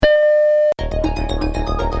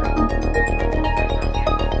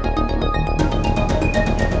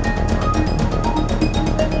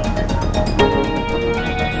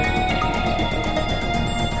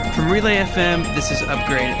Relay FM, this is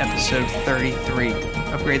Upgrade episode 33.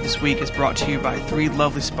 Upgrade this week is brought to you by three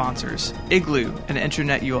lovely sponsors. Igloo, an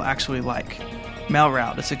intranet you will actually like.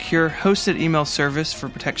 MailRoute, a secure hosted email service for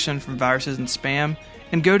protection from viruses and spam.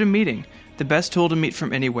 And GoToMeeting, the best tool to meet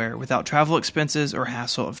from anywhere without travel expenses or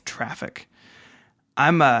hassle of traffic.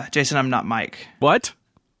 I'm Jason, I'm not Mike. What?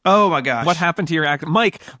 Oh my gosh. What happened to your accent?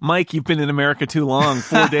 Mike, you've been in America too long.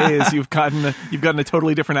 4 days, you've gotten a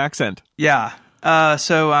totally different accent. Yeah.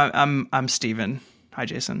 So I'm Steven. Hi,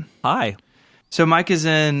 Jason. Hi. So Mike is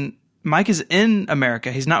in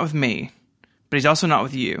America. He's not with me, but he's also not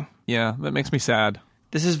with you. Yeah, that makes me sad.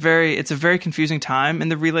 It's a very confusing time in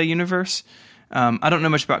the Relay universe. I don't know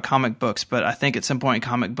much about comic books, but I think at some point in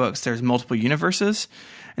comic books, there's multiple universes.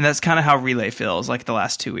 And that's kind of how Relay feels like the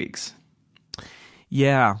last 2 weeks.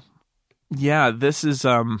 Yeah. This is,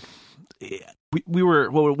 we were,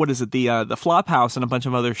 what is it? The Flophouse and a bunch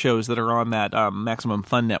of other shows that are on that Maximum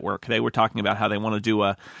Fun network. They were talking about how they want to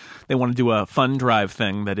do a fun drive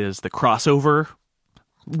thing that is the crossover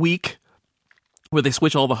week where they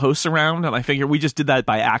switch all the hosts around. And I figure we just did that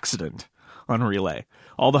by accident on Relay.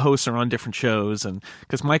 All the hosts are on different shows, and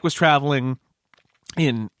because Mike was traveling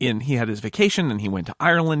he had his vacation and he went to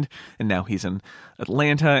Ireland, and now he's in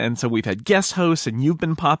Atlanta, and so we've had guest hosts, and you've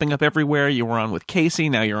been popping up everywhere. You were on with Casey,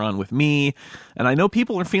 now you're on with me, and I know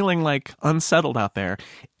people are feeling like unsettled out there.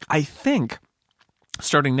 I think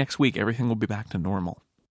starting next week everything will be back to normal.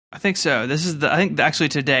 I think so. I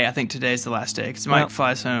think today's the last day because Mike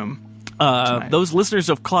flies home. Those listeners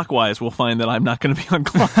of Clockwise will find that I'm not going to be on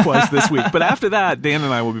Clockwise this week, but after that, Dan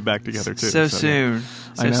and I will be back together too. So soon.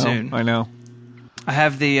 I know. I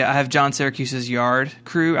have John Syracuse's yard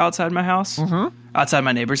crew outside my house, outside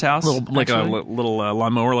my neighbor's house, a little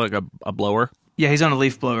lawnmower, like a blower. Yeah, he's on a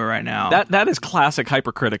leaf blower right now. That is classic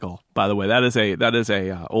hypercritical, by the way. That is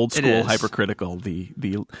a old school hypercritical.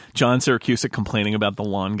 The John Syracuse complaining about the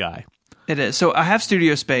lawn guy. It is. So I have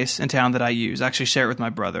studio space in town that I use. I actually share it with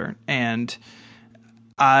my brother, and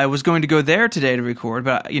I was going to go there today to record,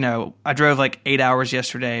 but, I drove like 8 hours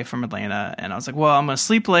yesterday from Atlanta, and I was like, well, I'm going to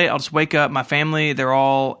sleep late. I'll just wake up. My family, they're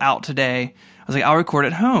all out today. I was like, I'll record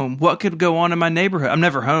at home. What could go on in my neighborhood? I'm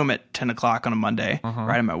never home at 10 o'clock on a Monday,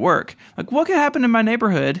 right? I'm at work. Like, what could happen in my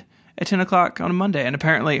neighborhood at 10 o'clock on a Monday? And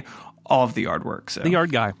apparently all of the yard work. So the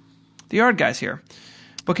yard guy. The yard guy's here.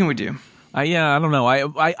 What can we do? I don't know.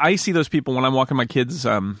 I see those people when I'm walking my kids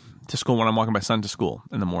to school, when I'm walking my son to school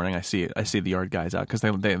in the morning. I see the yard guys out because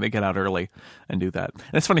they get out early and do that.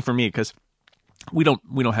 And it's funny for me because we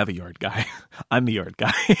don't have a yard guy. I'm the yard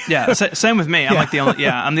guy. Yeah, same with me. I'm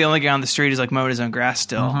I'm the only guy on the street who's like mowing his own grass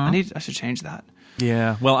still. I should change that.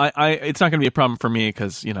 Yeah. Well, it's not going to be a problem for me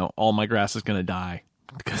because all my grass is going to die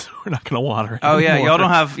because we're not going to water it anymore. Yeah, y'all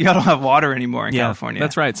don't have water anymore in California.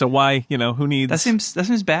 That's right. So why, who needs... That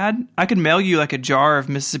seems bad. I could mail you like a jar of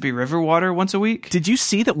Mississippi River water once a week. Did you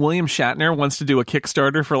see that William Shatner wants to do a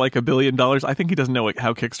Kickstarter for like $1 billion? I think he doesn't know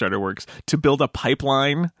how Kickstarter works, to build a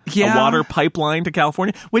pipeline, a water pipeline to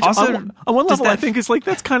California, which also, on one level I think is like,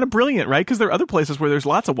 that's kind of brilliant, right? Because there are other places where there's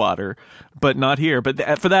lots of water, but not here.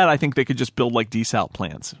 But for that, I think they could just build like desal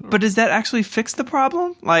plants. But does that actually fix the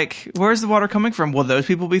problem? Like, where's the water coming from? Will those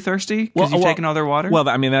people be thirsty because you've taken all their water? Well,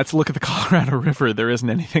 I mean, look at the Colorado River. There isn't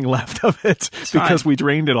anything left of it because we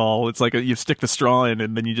drained it all. It's like you stick the straw in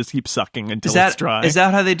and then you just keep sucking until it's dry. Is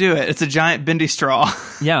that how they do it? It's a giant bendy straw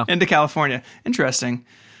into California. Interesting.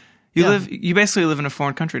 You basically live in a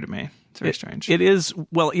foreign country to me. It's very strange. It is.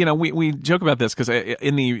 Well, we joke about this because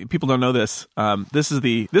people don't know this. This is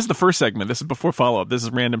the first segment. This is before follow up. This is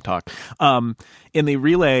random talk. In the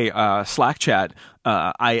Relay Slack chat,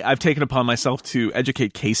 I've taken upon myself to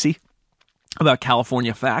educate Casey about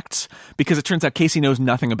California facts, because it turns out Casey knows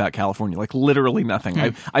nothing about California, like literally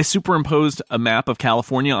nothing. I superimposed a map of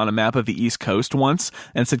California on a map of the East Coast once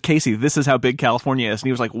and said, Casey, this is how big California is. And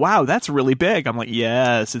he was like, wow, that's really big. I'm like,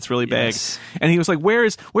 yes, it's really big. And he was like, where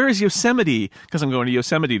is Yosemite? Because I'm going to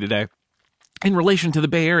Yosemite today. In relation to the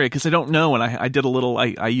Bay Area, because I don't know, and I did a little,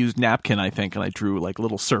 I used napkin, I think, and I drew like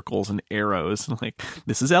little circles and arrows, and like,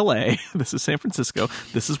 this is LA, this is San Francisco,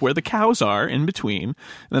 this is where the cows are in between, and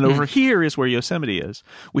then over here is where Yosemite is,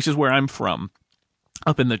 which is where I'm from,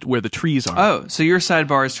 up in where the trees are. Oh, so your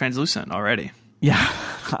sidebar is translucent already. Yeah,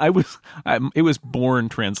 it was born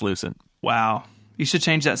translucent. Wow. You should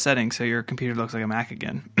change that setting so your computer looks like a Mac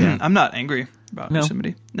again. I'm not angry about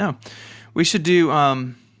Yosemite. No. We should do,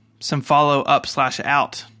 some follow up /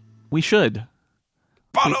 out. We should.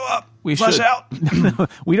 Follow up /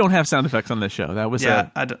 out. We don't have sound effects on this show. That was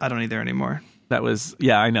I don't either anymore. That was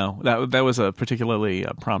I know that was a particularly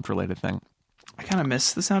prompt related thing. I kind of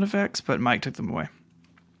miss the sound effects, but Mike took them away.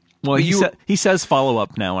 Well, he says follow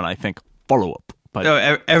up now, and I think follow up. But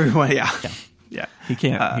everyone, yeah. He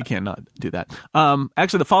can't not do that.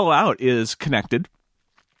 Actually, the follow out is Connected.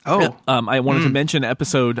 Oh, I wanted to mention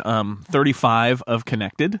episode 35 of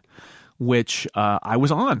Connected, which I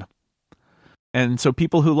was on. And so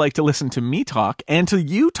people who like to listen to me talk and to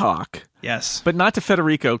you talk, yes, but not to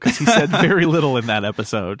Federico, because he said very little in that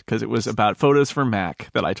episode, because it was about photos for Mac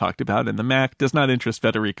that I talked about, and the Mac does not interest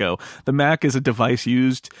Federico. The Mac is a device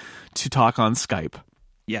used to talk on Skype.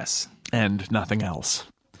 Yes. And nothing else.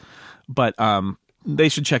 But they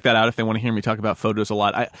should check that out if they want to hear me talk about photos a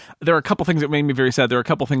lot. There are a couple things that made me very sad. There are a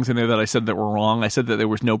couple things in there that I said that were wrong. I said that there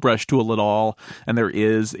was no brush tool at all, and there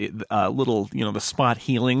is a little, the spot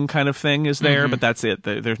healing kind of thing is there, but that's it.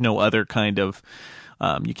 There's no other kind of,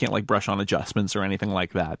 you can't like brush on adjustments or anything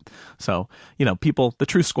like that. So, people, the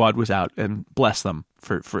Truth Squad was out, and bless them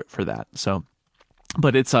for that. So,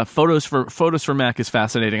 but it's photos for Mac is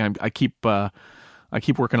fascinating. I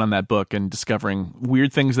keep working on that book and discovering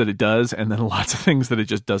weird things that it does, and then lots of things that it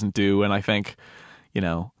just doesn't do. And I think,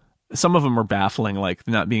 some of them are baffling, like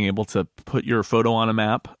not being able to put your photo on a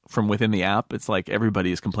map from within the app. It's like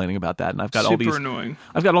everybody is complaining about that. And I've got annoying.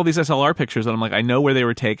 I've got all these SLR pictures, and I'm like, I know where they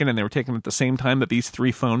were taken, and they were taken at the same time that these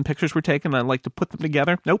 3 phone pictures were taken. I'd like to put them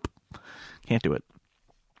together. Nope. Can't do it.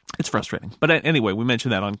 It's frustrating. But anyway, we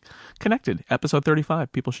mentioned that on Connected, episode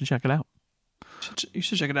 35. People should check it out. You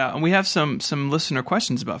should check it out, and we have some listener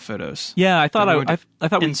questions about photos. Yeah, I thought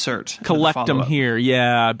we'd insert collect them here.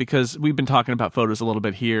 Yeah, because we've been talking about photos a little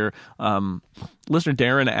bit here. Listener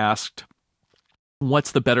Darren asked,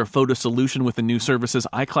 "What's the better photo solution with the new services,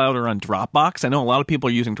 iCloud or on Dropbox?" I know a lot of people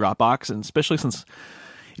are using Dropbox, and especially since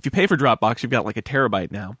if you pay for Dropbox, you've got like a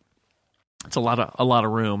terabyte now. It's a lot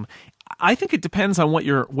of room. I think it depends on what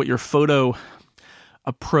your photo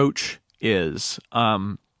approach is.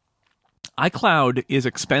 iCloud is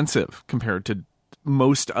expensive compared to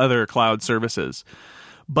most other cloud services,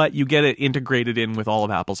 but you get it integrated in with all of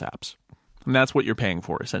Apple's apps, and that's what you're paying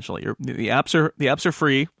for essentially. The apps are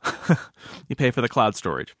free. You pay for the cloud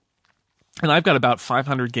storage, and I've got about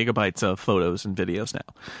 500 gigabytes of photos and videos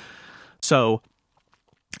now. So,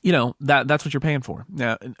 that's what you're paying for.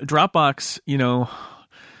 Now, Dropbox,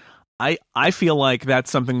 I feel like that's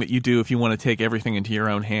something that you do if you want to take everything into your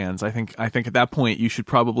own hands. I think at that point you should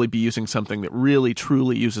probably be using something that really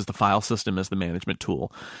truly uses the file system as the management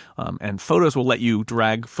tool. And Photos will let you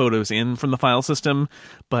drag photos in from the file system,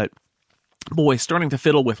 but boy, starting to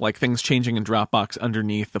fiddle with like things changing in Dropbox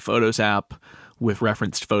underneath the Photos app with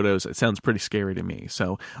referenced photos, it sounds pretty scary to me.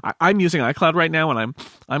 So I'm using iCloud right now, and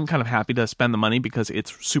I'm kind of happy to spend the money because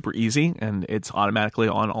it's super easy and it's automatically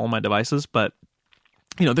on all my devices, but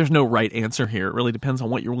there's no right answer here. It really depends on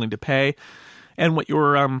what you're willing to pay and what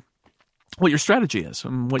your strategy is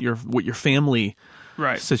and what your family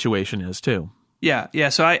situation is too. Yeah.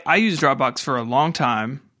 So I used Dropbox for a long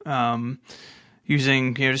time,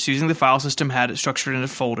 using the file system, had it structured into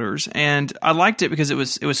folders, and I liked it because it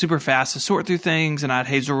was super fast to sort through things, and I had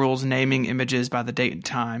Hazel rules naming images by the date and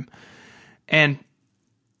time, and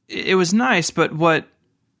it was nice. But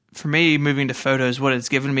for me, moving to Photos, what it's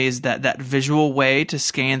given me is that visual way to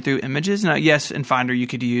scan through images. Now, yes, in Finder you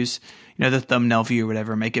could use, the thumbnail view or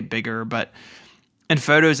whatever, make it bigger. But in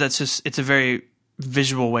Photos, it's a very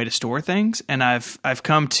visual way to store things. And I've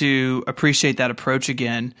come to appreciate that approach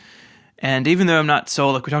again. And even though I'm not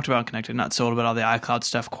sold, like we talked about Connected, not sold about all the iCloud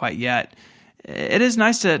stuff quite yet, it is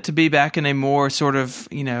nice to be back in a more sort of,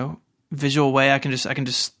 visual way. I can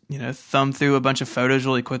just thumb through a bunch of photos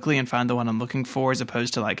really quickly and find the one I'm looking for, as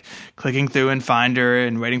opposed to like clicking through in Finder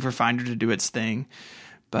and waiting for Finder to do its thing.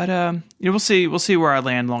 But we'll see where I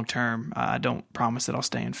land long term. I don't promise that I'll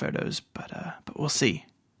stay in Photos, but we'll see.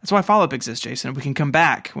 That's why Follow Up exists, Jason. We can come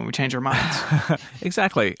back when we change our minds.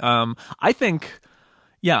 Exactly. I think.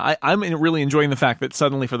 Yeah, I'm really enjoying the fact that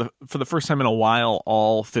suddenly, for the first time in a while,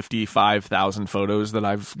 all 55,000 photos that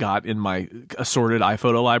I've got in my assorted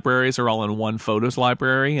iPhoto libraries are all in one Photos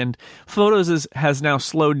library. And Photos has now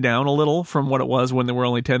slowed down a little from what it was when there were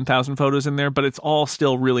only 10,000 photos in there, but it's all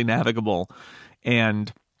still really navigable.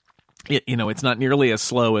 And it's not nearly as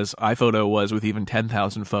slow as iPhoto was with even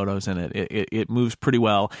 10,000 photos in it. It moves pretty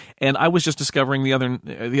well. And I was just discovering the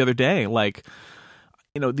other day, like,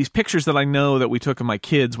 these pictures that I know that we took of my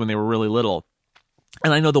kids when they were really little,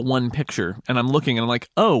 and I know the one picture, and I'm looking and I'm like,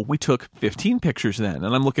 oh, we took 15 pictures then.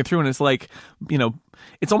 And I'm looking through and it's like,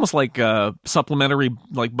 it's almost like supplementary,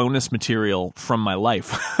 like bonus material from my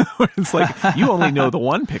life. It's like, you only know the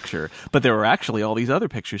one picture, but there were actually all these other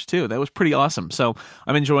pictures too. That was pretty awesome. So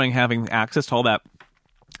I'm enjoying having access to all that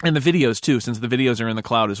And the videos too, since the videos are in the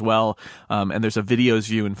cloud as well, and there's a videos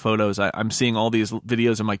view in Photos. I'm seeing all these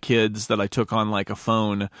videos of my kids that I took on like a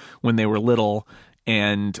phone when they were little,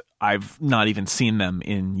 and I've not even seen them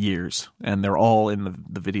in years, and they're all in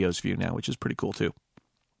the videos view now, which is pretty cool too.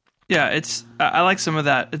 Yeah, I like some of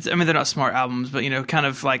that. I mean, they're not smart albums, but kind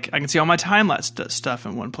of like I can see all my time lapse stuff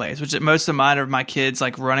in one place. Which most of mine are my kids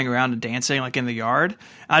like running around and dancing like in the yard.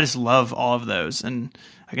 I just love all of those, and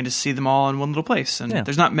I can just see them all in one little place. And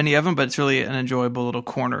there's not many of them, but it's really an enjoyable little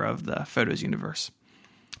corner of the Photos universe.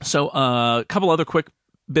 So a couple other quick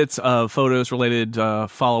bits of Photos related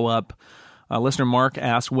follow up. Listener Mark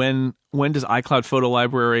asks, when does iCloud Photo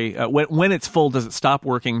Library, when it's full, does it stop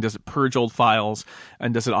working? Does it purge old files?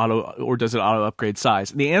 And does it auto upgrade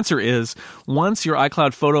size? And the answer is, once your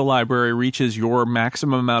iCloud Photo Library reaches your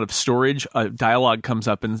maximum amount of storage, a dialog comes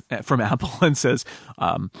up from Apple and says,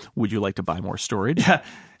 would you like to buy more storage? Yeah.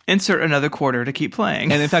 Insert another quarter to keep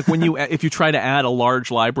playing. And in fact, if you try to add a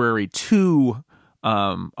large library to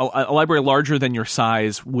a library larger than your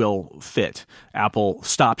size will fit, Apple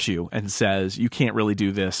stops you and says you can't really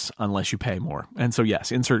do this unless you pay more. And so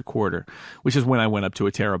yes, insert quarter, which is when I went up to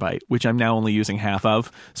 1 terabyte, which I'm now only using half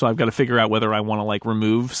of. So I've got to figure out whether I want to like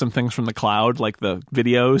remove some things from the cloud, like the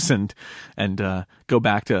videos, and go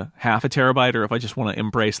back to half 1 terabyte, or if I just want to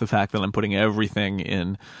embrace the fact that I'm putting everything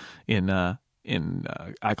in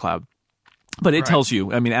iCloud. But it tells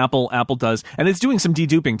you, I mean, Apple does, and it's doing some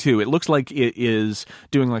deduping too. It looks like it is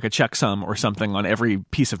doing like a checksum or something on every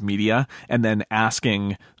piece of media, and then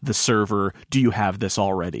asking the server, do you have this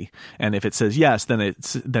already? And if it says yes, then it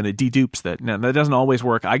dedupes that. Now, that doesn't always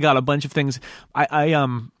work. I got a bunch of things.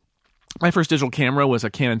 My first digital camera was a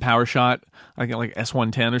Canon PowerShot, I got like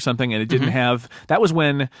S110 or something, and it didn't have. That was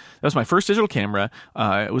my first digital camera.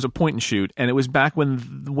 It was a point and shoot, and it was back when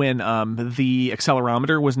the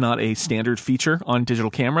accelerometer was not a standard feature on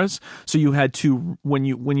digital cameras. So you had to, when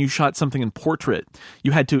you shot something in portrait,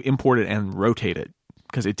 you had to import it and rotate it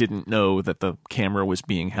because it didn't know that the camera was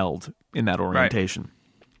being held in that orientation.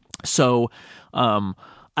 Right. So,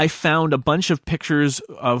 I found a bunch of pictures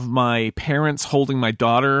of my parents holding my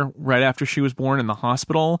daughter right after she was born in the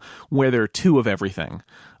hospital, where there are 2 of everything,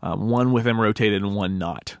 one with them rotated and one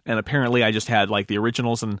not. And apparently I just had like the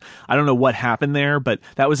originals, and I don't know what happened there, but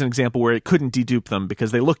that was an example where it couldn't dedupe them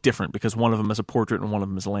because they look different, because one of them is a portrait and one of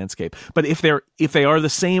them is a landscape. But if they are the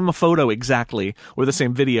same photo exactly, or the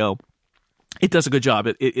same video, it does a good job.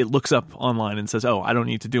 It looks up online and says, oh, I don't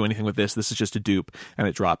need to do anything with this. This is just a dupe, and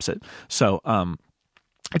it drops it. So,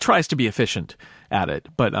 it tries to be efficient at it,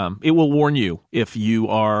 but it will warn you if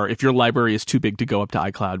your library is too big to go up to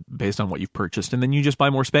iCloud based on what you've purchased, and then you just buy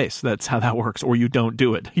more space. That's how that works, or you don't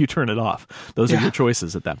do it. You turn it off. Those are your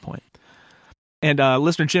choices at that point. And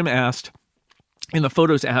listener Jim asked, in the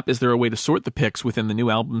Photos app, is there a way to sort the pics within the new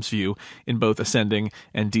albums view in both ascending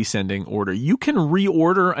and descending order? You can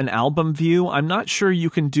reorder an album view. I'm not sure you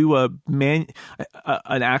can do an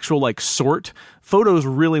actual like sort. Photos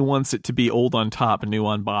really wants it to be old on top and new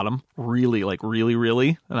on bottom. Really.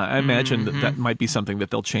 And I imagine that might be something that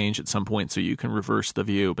they'll change at some point so you can reverse the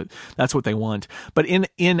view, but that's what they want. But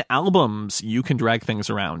in albums, you can drag things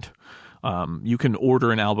around. You can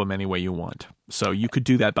order an album any way you want. So you could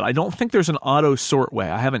do that, but I don't think there's an auto sort way.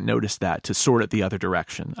 I haven't noticed that to sort it the other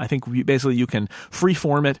direction. I think basically you can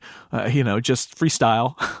freeform it, just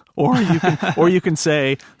freestyle, or you can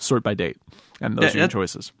say sort by date, and those are your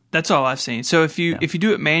choices. That's all I've seen. So if you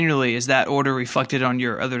do it manually, is that order reflected on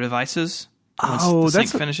your other devices? That's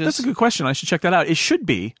a good question. I should check that out. It should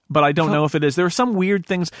be, but I don't know if it is. There are some weird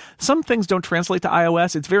things. Some things don't translate to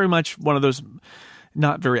iOS. It's very much one of those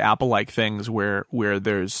not very Apple-like things where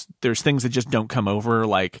there's things that just don't come over,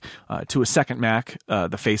 like to a second Mac,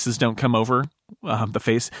 the faces don't come over. The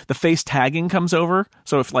face tagging comes over.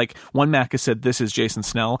 So if like one Mac has said this is Jason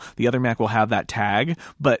Snell, the other Mac will have that tag,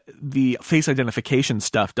 but the face identification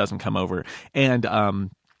stuff doesn't come over. And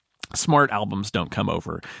smart albums don't come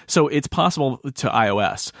over. So it's possible to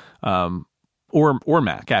iOS. Or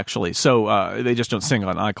Mac, actually. So they just don't sync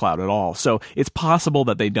on iCloud at all. So it's possible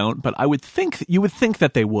that they don't, but you would think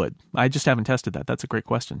that they would. I just haven't tested that. That's a great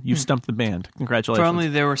question. You stumped the band. Congratulations. If only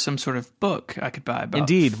there were some sort of book I could buy about.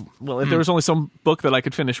 Indeed. Well, if there was only some book that I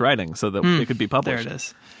could finish writing so that it could be published. There it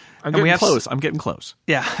is. I'm getting close.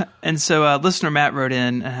 Yeah. And so listener Matt wrote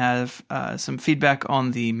in and have some feedback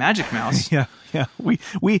on the Magic Mouse. Yeah. We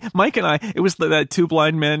Mike and I, it was that 2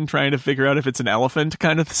 blind men trying to figure out if it's an elephant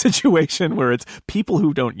kind of situation where it's people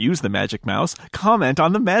who don't use the Magic Mouse comment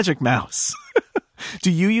on the Magic Mouse. Do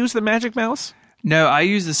you use the Magic Mouse? No, I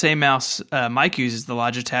use the same mouse Mike uses, the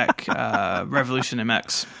Logitech Revolution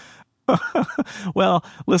MX. Well,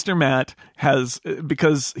 listener Matt has,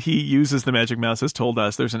 because he uses the Magic Mouse, has told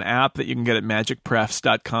us there's an app that you can get at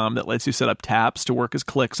magicprefs.com that lets you set up taps to work as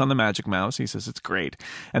clicks on the Magic Mouse. He says it's great.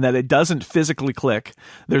 And that it doesn't physically click.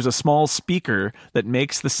 There's a small speaker that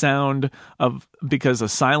makes the sound of, because a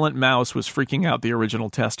silent mouse was freaking out the original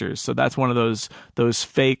testers. So that's one of those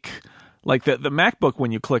fake, like the MacBook,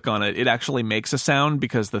 when you click on it, it actually makes a sound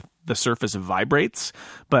because the surface vibrates.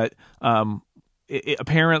 But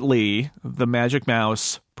apparently the Magic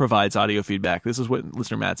Mouse provides audio feedback. This is what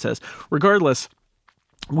listener Matt says. Regardless,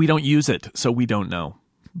 we don't use it, so we don't know.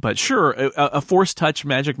 But sure, a Force Touch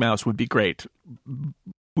Magic Mouse would be great,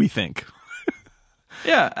 we think.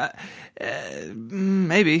 Yeah,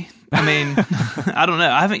 maybe. I mean, I don't know.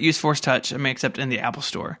 I haven't used Force Touch, except in the Apple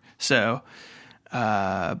Store. So,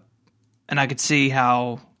 and I could see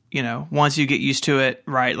how, once you get used to it,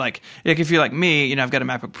 right? Like if you're like me, I've got a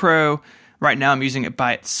MacBook Pro. Right now I'm using it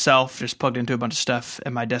by itself, just plugged into a bunch of stuff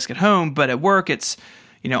at my desk at home. But at work, it's,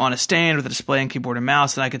 on a stand with a display and keyboard and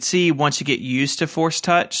mouse. And I could see once you get used to Force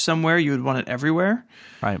Touch somewhere, you would want it everywhere.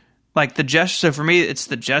 Right. Like the gesture. So for me, it's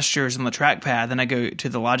the gestures on the trackpad. Then I go to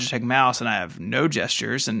the Logitech mouse and I have no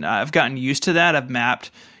gestures. And I've gotten used to that. I've mapped.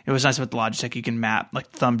 It was nice with the Logitech. You can map like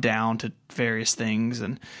thumb down to various things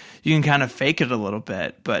and you can kind of fake it a little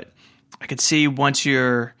bit. But I could see once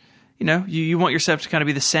you're, you want your setup to kind of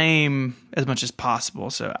be the same as much as possible.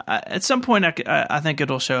 So at some point, I think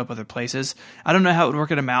it'll show up other places. I don't know how it would work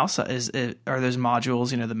at a mouse. Are those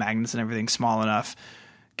modules, the magnets and everything, small enough?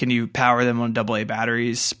 Can you power them on AA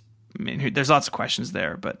batteries? I mean, there's lots of questions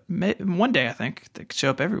there. But one day, I think they could show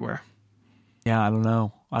up everywhere. Yeah, I don't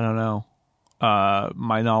know.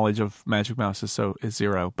 My knowledge of Magic Mouse is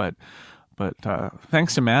zero. But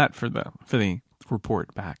thanks to Matt for the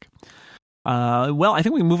report back. Well, I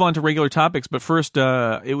think we can move on to regular topics, but first,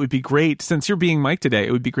 it would be great, since you're being Mike today,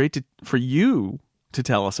 it would be great for you to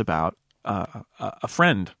tell us about a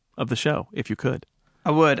friend of the show, if you could.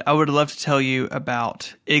 I would love to tell you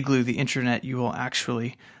about Igloo, the internet you will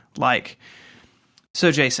actually like.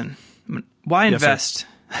 So, Jason, why invest?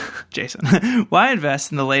 Yes, Jason, why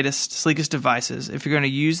invest in the latest, sleekest devices if you're going to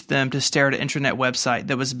use them to stare at an internet website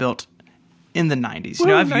that was built in the 90s?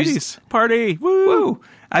 Woo, I've 90s. Used party. Woo!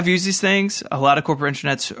 I've used these things. A lot of corporate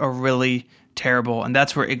intranets are really terrible, and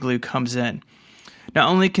that's where Igloo comes in. Not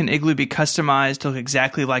only can Igloo be customized to look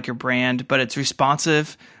exactly like your brand, but it's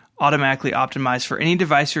responsive, automatically optimized for any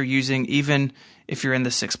device you're using, even if you're in the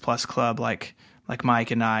 6+ club like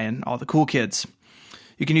Mike and I and all the cool kids.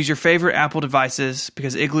 You can use your favorite Apple devices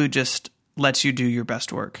because Igloo just lets you do your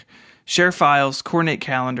best work. Share files, coordinate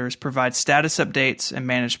calendars, provide status updates, and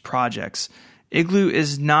manage projects. Igloo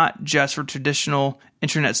is not just for traditional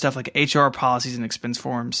internet stuff like HR policies and expense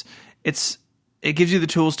forms. It gives you the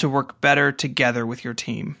tools to work better together with your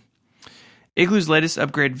team. Igloo's latest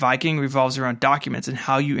upgrade, Viking, revolves around documents and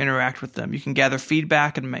how you interact with them. You can gather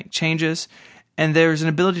feedback and make changes, and there's an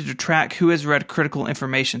ability to track who has read critical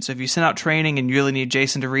information. So if you send out training and you really need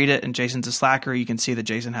Jason to read it, and Jason's a slacker, you can see that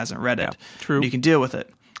Jason hasn't read it. Yeah, true. And you can deal with it.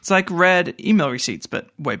 It's like read email receipts, but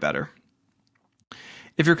way better.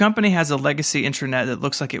 If your company has a legacy intranet that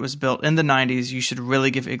looks like it was built in the 90s, you should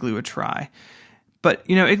really give Igloo a try. But,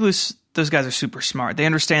 Igloo's, those guys are super smart. They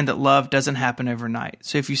understand that love doesn't happen overnight.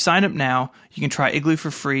 So if you sign up now, you can try Igloo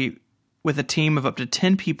for free with a team of up to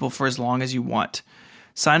 10 people for as long as you want.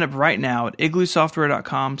 Sign up right now at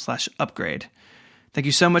igloosoftware.com/upgrade. Thank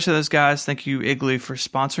you so much to those guys. Thank you, Igloo, for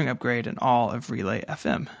sponsoring Upgrade and all of Relay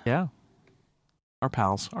FM. Yeah. Our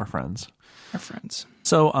pals, our friends. Our friends.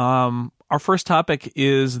 So, our first topic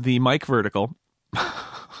is the mic vertical.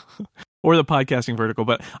 Or the podcasting vertical,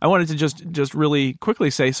 but I wanted to just really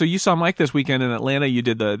quickly say, so you saw Mike this weekend in Atlanta. You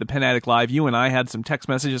did the Pen Addict Live. You and I had some text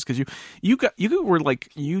messages because you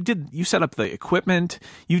set up the equipment.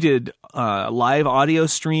 You did live audio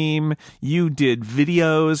stream. You did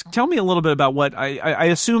videos. Tell me a little bit about what I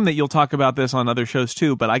assume that you'll talk about this on other shows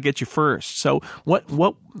too, but I get you first. So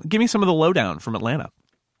what give me some of the lowdown from Atlanta.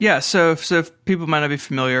 Yeah, so if people might not be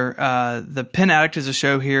familiar, the Pen Addict is a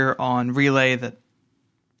show here on Relay that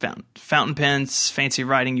fountain pens, fancy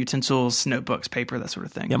writing utensils, notebooks, paper, that sort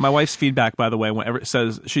of thing. Yeah, my wife's feedback, by the way,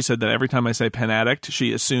 she said that every time I say Pen Addict,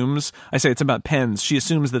 she assumes, I say it's about pens, she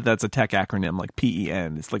assumes that that's a tech acronym, like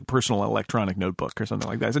PEN. It's like personal electronic notebook or something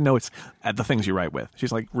like that. I said, no, it's the things you write with.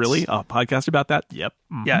 She's like, really? A podcast about that? Yep.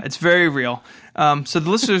 Mm-hmm. Yeah, it's very real. So the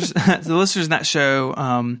listeners in that show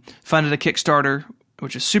funded a Kickstarter,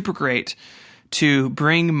 which is super great, to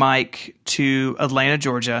bring Mike to Atlanta,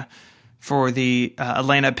 Georgia, for the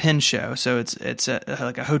Atlanta Pen Show. So it's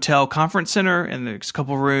like a hotel conference center, and there's a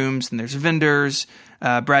couple rooms, and there's vendors.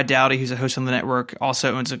 Brad Dowdy, who's a host on the network,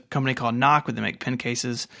 also owns a company called Knock, where they make pen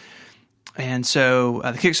cases. And so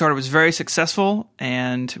the Kickstarter was very successful,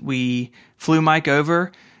 and we flew Mike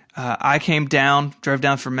over. I came down, drove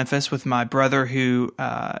down from Memphis with my brother, who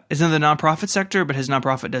is in the nonprofit sector, but his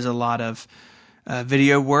nonprofit does a lot of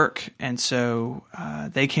video work. And so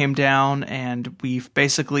they came down, and we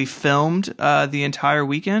basically filmed the entire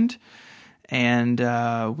weekend, and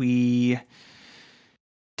we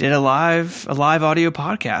did a live audio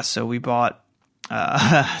podcast. So we bought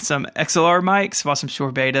some XLR mics, bought some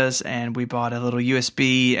Shure Betas, and we bought a little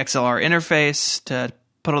USB XLR interface to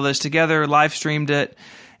put all those together, live streamed it,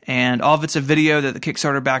 and all of it's a video that the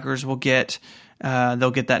Kickstarter backers will get. They'll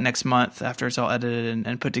get that next month after it's all edited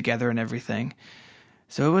and put together and everything.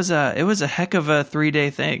 So it was a heck of a 3-day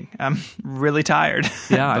thing. I'm really tired.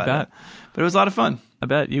 Yeah, but, I bet. But it was a lot of fun. I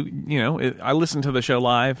bet I listened to the show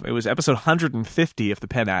live. It was episode 150 of The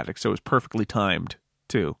Pen Addict, so it was perfectly timed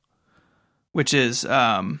too. Which is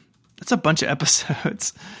it's a bunch of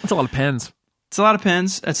episodes. That's a lot of pens. It's a lot of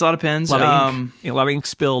pens. It's a lot of pens. A lot of ink. A lot of ink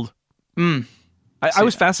spilled. I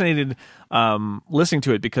was fascinated listening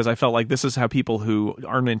to it because I felt like this is how people who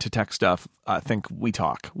aren't into tech stuff think we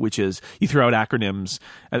talk, which is you throw out acronyms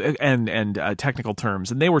and technical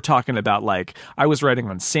terms. And they were talking about, like, I was writing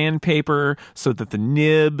on sandpaper so that the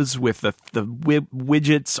nibs with the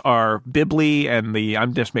widgets are bibly, and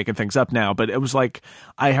I'm just making things up now, but it was like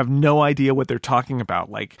I have no idea what they're talking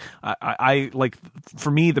about. Like I like,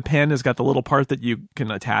 for me, the pen has got the little part that you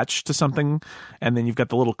can attach to something, and then you've got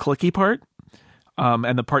the little clicky part.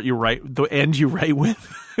 And the part you write, the end you write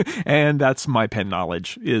with, and that's my pen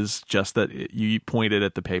knowledge, is just that you point it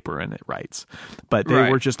at the paper and it writes. But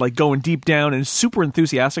they were just like going deep down and super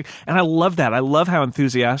enthusiastic, and I love that. I love how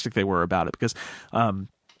enthusiastic they were about it, because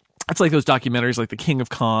it's like those documentaries like The King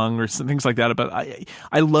of Kong or some things like that. But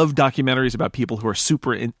I love documentaries about people who are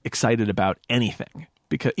super excited about anything.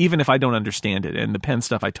 Because even if I don't understand it, and the pen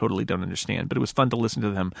stuff I totally don't understand, but it was fun to listen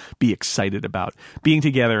to them be excited about being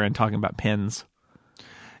together and talking about pens.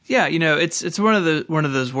 Yeah, it's one of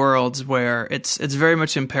those worlds where it's very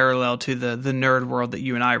much in parallel to the nerd world that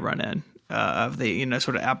you and I run in, of the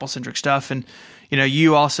sort of Apple-centric stuff. And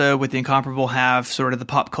you also, with The Incomparable, have sort of the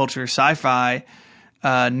pop culture sci-fi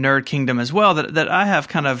nerd kingdom as well that I have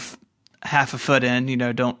kind of half a foot in.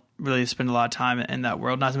 Don't really spend a lot of time in that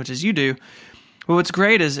world, not as much as you do. But what's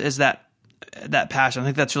great is that passion. I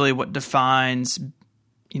think that's really what defines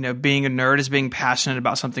being a nerd, is being passionate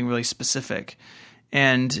about something really specific.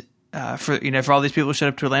 And for all these people who showed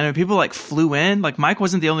up to Atlanta, people like flew in. Like, Mike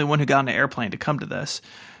wasn't the only one who got on an airplane to come to this.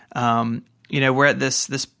 We're at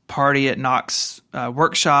this party at Knox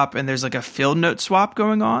workshop, and there's like a field note swap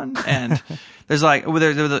going on, and there's like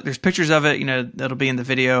there's pictures of it. That'll be in the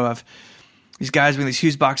video of these guys with these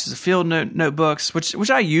huge boxes of field notebooks, which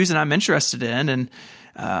I use and I'm interested in. And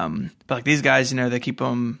but like these guys, they keep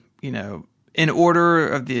them in order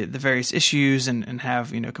of the various issues and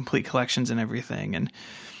have, complete collections and everything. And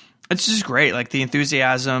it's just great. Like, the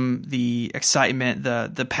enthusiasm, the excitement,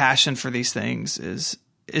 the passion for these things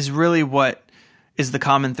is really what is the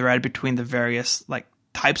common thread between the various, like,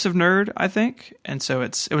 types of nerd, I think. And so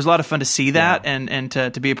it was a lot of fun to see that and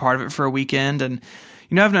to be a part of it for a weekend. And,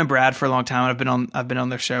 I've known Brad for a long time. I've been on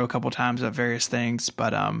their show a couple of times at various things,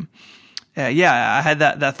 but, I had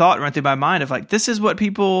that thought run through my mind of, like, this is what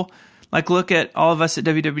people, like, look at all of us at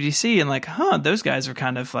WWDC and like, those guys are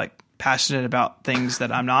kind of like passionate about things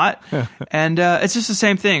that I'm not. And it's just the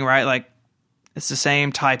same thing, right? Like, it's the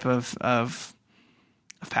same type of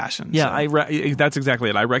passion. Yeah, so. That's exactly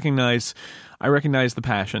it. I recognize the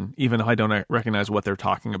passion, even if I don't recognize what they're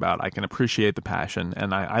talking about. I can appreciate the passion,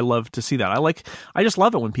 and I love to see that. I just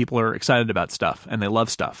love it when people are excited about stuff and they love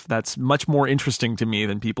stuff. That's much more interesting to me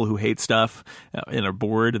than people who hate stuff and are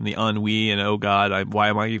bored and the ennui and, oh God, why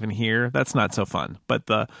am I even here? That's not so fun. But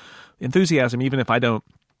the enthusiasm, even if I don't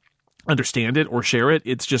understand it or share it,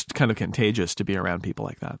 it's just kind of contagious to be around people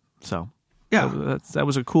like that. So. Yeah, that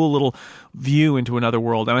was a cool little view into another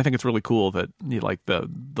world, and I think it's really cool that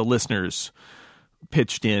the listeners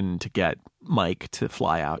pitched in to get Mike to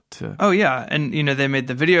fly out to. Oh yeah, and they made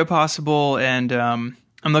the video possible, and I'm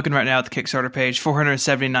looking right now at the Kickstarter page,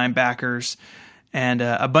 479 backers, and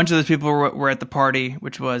a bunch of those people were at the party,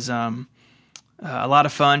 which was a lot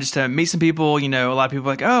of fun just to meet some people. A lot of people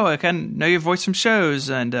were like, oh, I can know your voice from shows,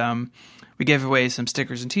 and we gave away some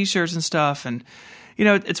stickers and T-shirts and stuff, and.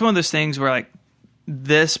 It's one of those things where, like,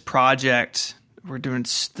 this project we're doing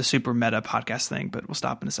the super meta podcast thing, but we'll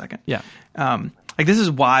stop in a second. Yeah. Like this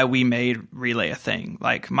is why we made Relay a thing.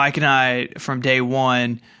 Like Mike and I, from day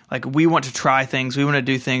one, like we want to try things. We want to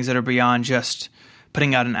do things that are beyond just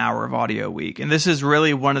putting out an hour of audio a week. And this is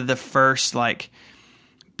really one of the first like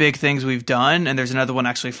big things we've done. And there's another one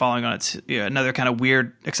actually following on it. Another kind of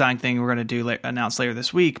weird, exciting thing we're going to do announce later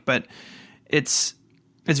this week. But it's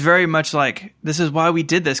very much like this is why we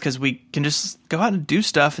did this, because we can just go out and do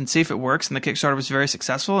stuff and see if it works. And the Kickstarter was very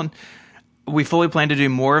successful, and we fully plan to do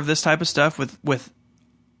more of this type of stuff with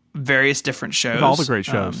various different shows. With all the great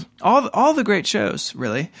shows. All the great shows,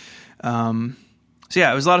 really. So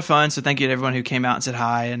yeah, it was a lot of fun. So thank you to everyone who came out and said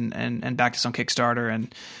hi and backed us on Kickstarter.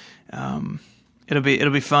 And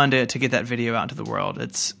it'll be fun to get that video out into the world.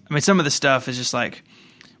 Some of the stuff is just like,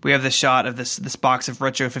 we have this shot of this box of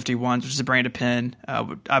Retro 51s, which is a brand of pen.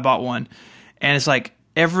 I bought one, and it's like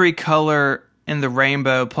every color in the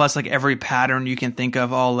rainbow, plus like every pattern you can think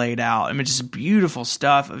of, all laid out. I mean, just beautiful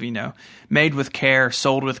stuff of made with care,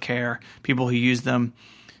 sold with care. People who use them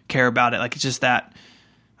care about it. Like it's just that,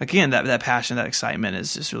 again, that passion, that excitement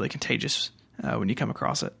is just really contagious when you come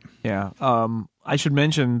across it. Yeah. I should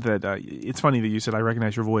mention that it's funny that you said, I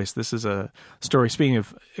recognize your voice. This is a story, speaking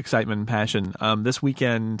of excitement and passion. This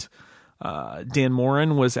weekend, Dan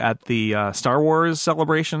Morin was at the Star Wars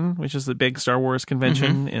celebration, which is the big Star Wars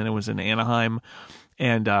convention, and it was in Anaheim.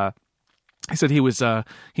 And he said he was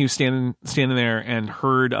standing there and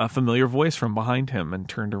heard a familiar voice from behind him and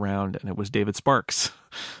turned around, and it was David Sparks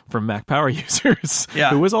from Mac Power Users,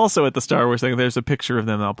 who was also at the Star Wars thing. There's a picture of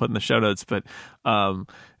them I'll put in the show notes, but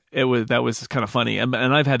that was kind of funny, and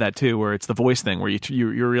I've had that too, where it's the voice thing, where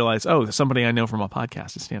you realize, oh, somebody I know from a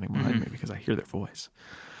podcast is standing behind me because I hear their voice.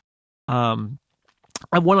 I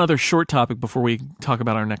have one other short topic before we talk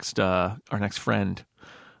about our next friend,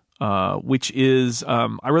 which is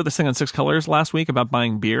I wrote this thing on Six Colors last week about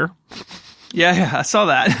buying beer. Yeah, I saw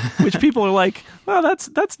that. Which people are like, well,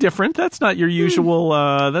 that's different. That's not your usual.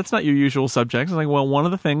 That's not your usual subject. It's like, well, one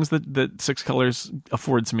of the things that Six Colors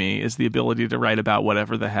affords me is the ability to write about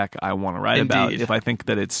whatever the heck I want to write about, if I think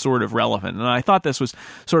that it's sort of relevant. And I thought this was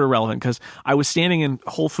sort of relevant because I was standing in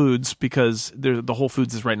Whole Foods, because the Whole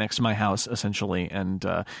Foods is right next to my house essentially, and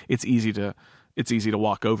it's easy to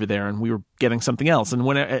walk over there, and we were getting something else. And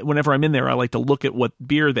whenever I'm in there, I like to look at what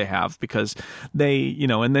beer they have, because they,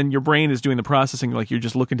 and then your brain is doing the processing. Like, you're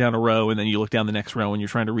just looking down a row, and then you look down the next row, and you're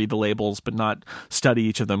trying to read the labels, but not study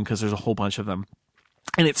each of them, because there's a whole bunch of them.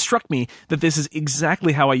 And it struck me that this is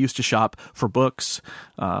exactly how I used to shop for books,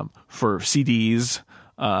 for CDs,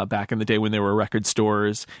 back in the day when there were record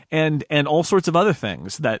stores, and all sorts of other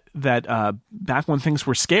things that back when things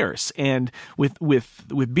were scarce. And with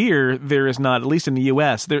beer, there is not, at least in the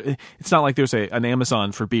US, it's not like there's an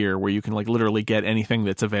Amazon for beer where you can like literally get anything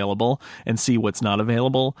that's available and see what's not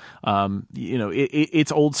available.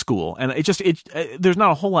 It's old school, and there's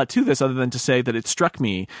not a whole lot to this other than to say that it struck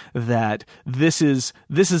me that this is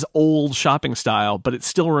old shopping style, but it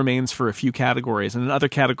still remains for a few categories, and in other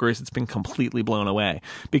categories it's been completely blown away.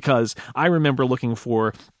 Because I remember looking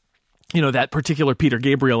for, that particular Peter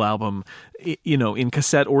Gabriel album, in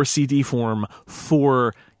cassette or CD form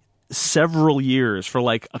for several years, for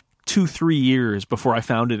like 2-3 years before I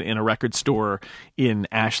found it in a record store in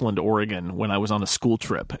Ashland, Oregon, when I was on a school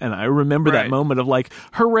trip. And I remember that moment of like,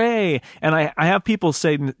 hooray! And I have people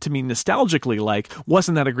say to me nostalgically, like,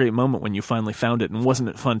 wasn't that a great moment when you finally found it, and wasn't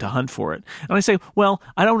it fun to hunt for it? And I say, well,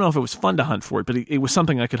 I don't know if it was fun to hunt for it, but it was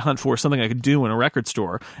something I could hunt for, something I could do in a record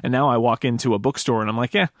store. And now I walk into a bookstore and I'm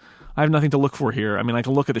like, I have nothing to look for here. I mean, I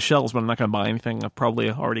can look at the shelves, but I'm not going to buy anything. I've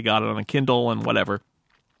probably already got it on a Kindle and whatever.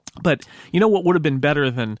 But what would have been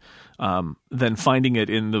better than finding it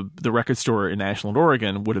in the record store in Ashland,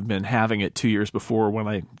 Oregon, would have been having it 2 years before, when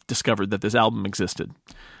I discovered that this album existed.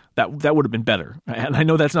 That would have been better. And I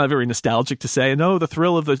know that's not very nostalgic to say, no, the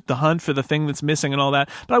thrill of the hunt for the thing that's missing and all that,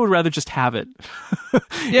 but I would rather just have it.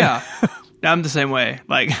 Yeah. I'm the same way.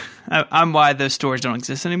 Like, I'm why those stores don't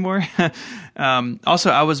exist anymore. Also,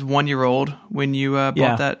 I was 1 year old when you bought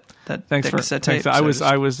that cassette tape. Thanks.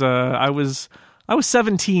 I was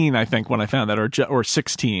 17, I think, when I found that, or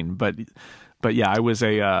 16. But yeah, I was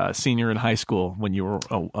a senior in high school when you were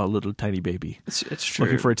a little tiny baby. It's true.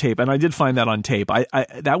 Looking for a tape, and I did find that on tape.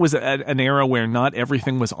 That was an era where not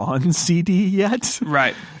everything was on CD yet,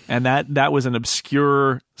 right? And that was an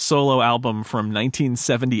obscure solo album from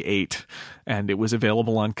 1978, and it was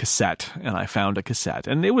available on cassette. And I found a cassette,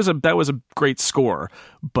 and that was a great score,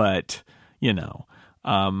 but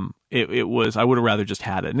it was, I would have rather just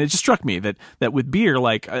had it. And it just struck me that with beer,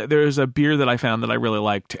 like there's a beer that I found that I really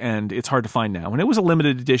liked, and it's hard to find now. And it was a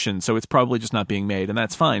limited edition, so it's probably just not being made, and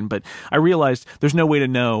that's fine. But I realized there's no way to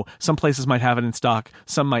know. Some places might have it in stock,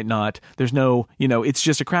 some might not. There's no, it's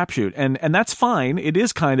just a crapshoot. And that's fine. It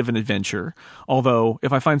is kind of an adventure. Although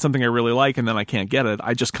if I find something I really like and then I can't get it,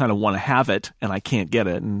 I just kind of want to have it and I can't get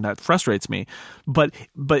it, and that frustrates me. But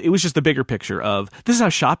it was just the bigger picture of this is how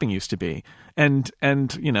shopping used to be. And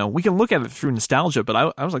we can look at it through nostalgia,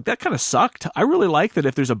 but I was like, that kind of sucked. I really like that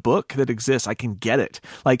if there's a book that exists, I can get it.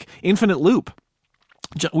 Like Infinite Loop.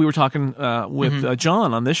 We were talking with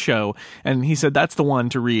John on this show, and he said that's the one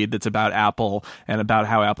to read that's about Apple and about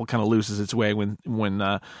how Apple kind of loses its way when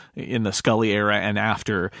in the Scully era and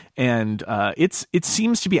after. And it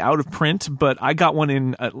seems to be out of print, but I got one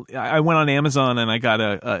in. I went on Amazon and I got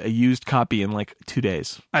a used copy in like 2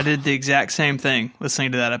 days. I did the exact same thing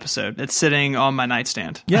listening to that episode. It's sitting on my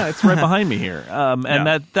nightstand. Yeah, it's right behind me here,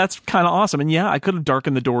 and that's kind of awesome. And yeah, I could have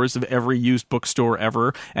darkened the doors of every used bookstore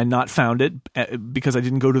ever and not found it because I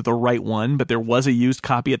didn't go to the right one, but there was a used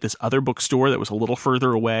copy at this other bookstore that was a little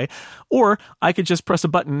further away. Or I could just press a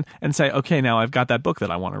button and say, okay, now I've got that book that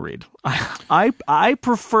I want to read. I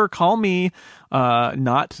prefer, call me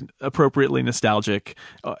not appropriately nostalgic,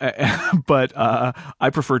 but I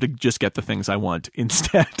prefer to just get the things I want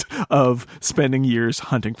instead of spending years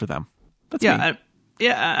hunting for them. That's me.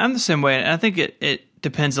 I'm the same way. And I think it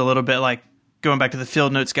depends a little bit, like going back to the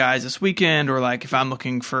Field Notes guys this weekend, or like if I'm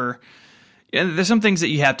looking for, there's some things that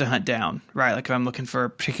you have to hunt down, right? Like if I'm looking for a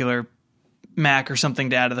particular Mac or something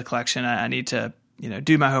to add to the collection, I need to,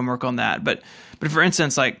 do my homework on that. But for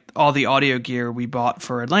instance, like all the audio gear we bought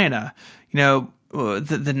for Atlanta,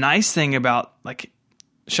 the nice thing about like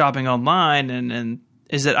shopping online and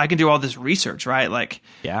is that I can do all this research, right? Like,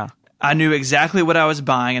 yeah, I knew exactly what I was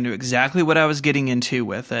buying. I knew exactly what I was getting into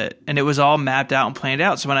with it. And it was all mapped out and planned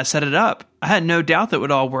out. So when I set it up, I had no doubt that it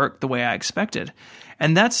would all work the way I expected.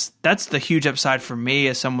 And that's the huge upside for me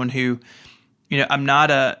as someone who,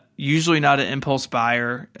 I'm usually not an impulse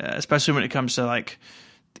buyer, especially when it comes to like,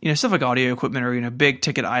 stuff like audio equipment or, big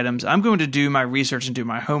ticket items. I'm going to do my research and do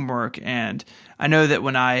my homework. And I know that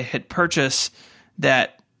when I hit purchase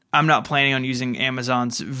that I'm not planning on using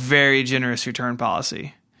Amazon's very generous return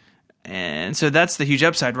policy. And so that's the huge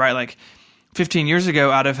upside, right? Like 15 years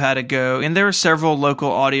ago, I'd have had to go, and there were several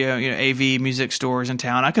local audio, AV music stores in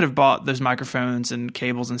town. I could have bought those microphones and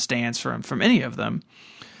cables and stands from any of them.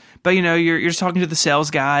 But, you're just talking to the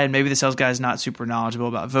sales guy, and maybe the sales guy is not super knowledgeable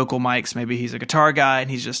about vocal mics. Maybe he's a guitar guy, and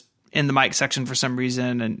he's just in the mic section for some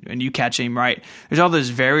reason, and you catch him, right? There's all those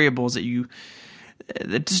variables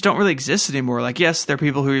that just don't really exist anymore. Like, yes, there are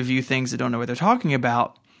people who review things that don't know what they're talking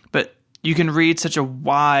about, but you can read such a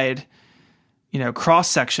wide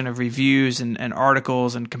cross-section of reviews and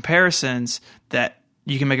articles and comparisons that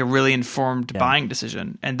you can make a really informed buying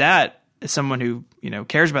decision. And that, as someone who,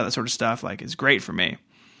 cares about that sort of stuff, like, is great for me.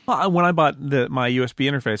 Well, when I bought my USB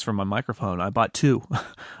interface for my microphone, I bought two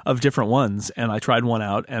of different ones, and I tried one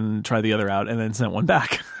out and tried the other out and then sent one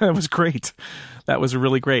back. It was great. That was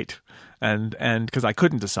really great. And because I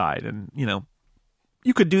couldn't decide, and,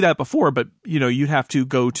 you could do that before, but, you'd have to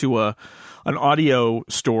go to an audio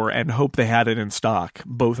store and hope they had it in stock,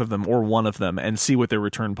 both of them or one of them, and see what their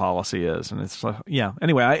return policy is. And it's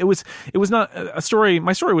anyway, it was not a story.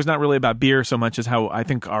 My story was not really about beer so much as how I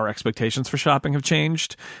think our expectations for shopping have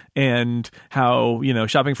changed, and how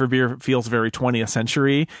shopping for beer feels very 20th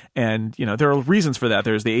century. And there are reasons for that.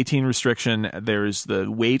 There's the 18 restriction. There's the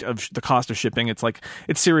weight of the cost of shipping. It's like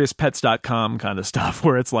it's SeriousPets.com kind of stuff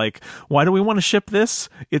where it's like, why do we want to ship this?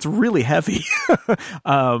 It's really heavy.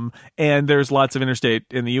 And there's lots of interstate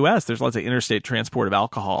in the U.S. There's lots of interstate transport of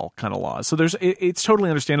alcohol kind of laws. So it's totally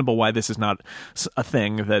understandable why this is not a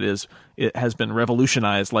thing that it has been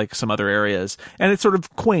revolutionized like some other areas, and it's sort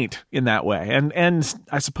of quaint in that way, and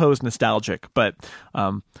I suppose nostalgic. But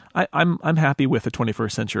I'm happy with the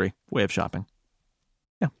 21st century way of shopping.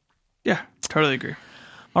 Yeah, totally agree.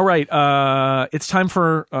 All right, it's time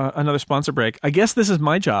for another sponsor break. I guess this is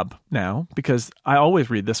my job now because I always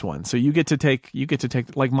read this one. So you get to take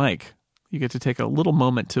like Mike. You get to take a little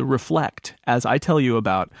moment to reflect as I tell you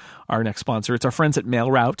about our next sponsor. It's our friends at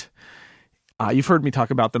MailRoute. You've heard me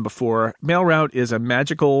talk about them before. MailRoute is a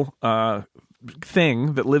magical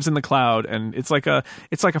thing that lives in the cloud, and it's like a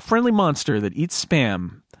friendly monster that eats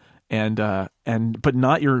spam, but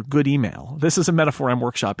not your good email. This is a metaphor I'm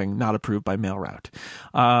workshopping, not approved by MailRoute.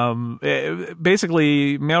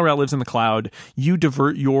 Basically, MailRoute lives in the cloud. You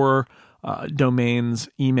divert your domain's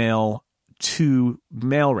email to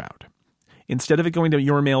MailRoute. instead of it going to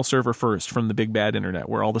your mail server first from the big bad internet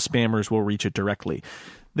where all the spammers will reach it directly,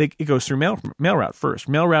 it goes through MailRoute first.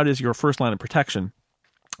 MailRoute is your first line of protection.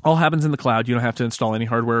 All happens in the cloud. You don't have to install any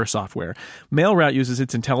hardware or software. MailRoute uses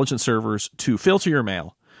its intelligent servers to filter your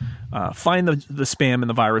mail, find the spam and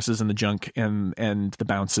the viruses and the junk and the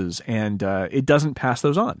bounces, and it doesn't pass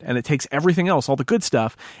those on. And it takes everything else, all the good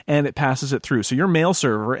stuff, and it passes it through. So your mail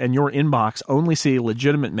server and your inbox only see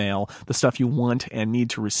legitimate mail, the stuff you want and need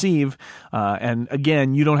to receive. And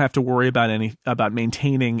again, you don't have to worry about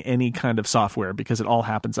maintaining any kind of software because it all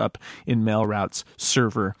happens up in MailRoute's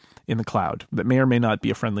server in the cloud that may or may not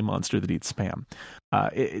be a friendly monster that eats spam.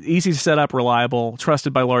 Easy to set up, reliable,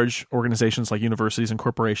 trusted by large organizations like universities and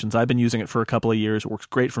corporations. I've been using it for a couple of years. It works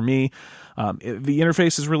great for me. The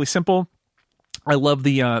interface is really simple. I love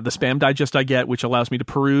the spam digest I get, which allows me to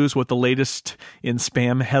peruse what the latest in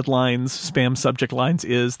spam headlines, spam subject lines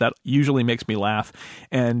is. That usually makes me laugh.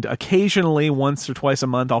 And occasionally, once or twice a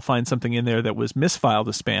month, I'll find something in there that was misfiled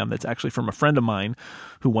as spam that's actually from a friend of mine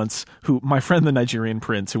my friend the Nigerian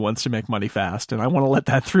prince, who wants to make money fast. And I want to let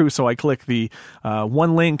that through, so I click the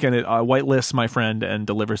one link and it whitelists my friend and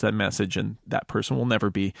delivers that message, and that person will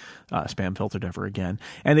never be spam filtered ever again.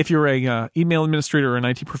 And if you're a email administrator or an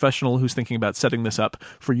IT professional who's thinking about setting this up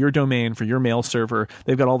for your domain, for your mail server,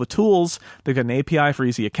 they've got all the tools. They've got an API for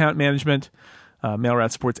easy account management.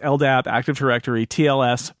 MailRoute supports LDAP, Active Directory,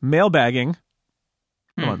 TLS, mailbagging.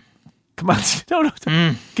 Come on. No.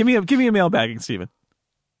 Give me a mailbagging, Stephen.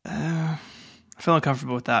 I feel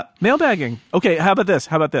uncomfortable with that. Mailbagging. Okay, how about this?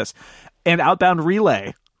 And outbound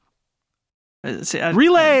relay.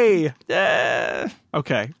 Relay.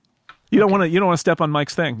 Okay. You don't want to step on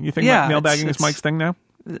Mike's thing. You think mailbagging is Mike's thing now?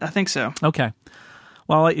 I think so. Okay.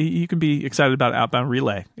 Well, you can be excited about Outbound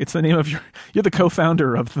Relay. It's the name of you're the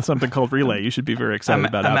co-founder of something called Relay. You should be very excited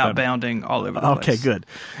about Outbound. I'm outbounding all over the place. Okay, good.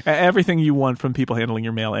 Everything you want from people handling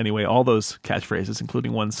your mail anyway, all those catchphrases,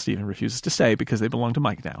 including ones Stephen refuses to say because they belong to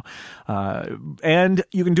Mike now. And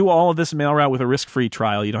you can do all of this MailRoute with a risk-free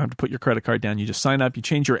trial. You don't have to put your credit card down. You just sign up. You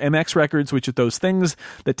change your MX records, which are those things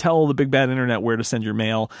that tell the big bad internet where to send your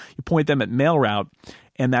mail. You point them at MailRoute.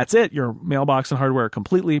 And that's it. Your mailbox and hardware are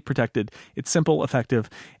completely protected. It's simple, effective,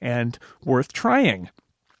 and worth trying.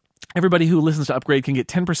 Everybody who listens to Upgrade can get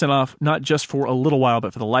 10% off, not just for a little while,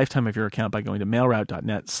 but for the lifetime of your account by going to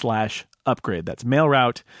mailroute.net/upgrade. That's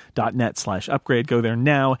mailroute.net/upgrade. Go there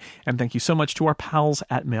now. And thank you so much to our pals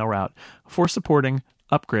at MailRoute for supporting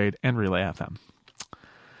Upgrade and Relay FM.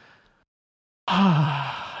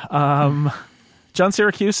 John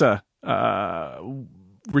Siracusa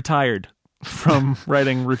retired from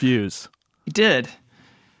writing reviews. He did.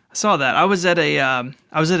 I saw that. I was at an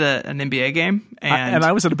NBA game, and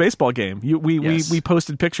I was at a baseball game. We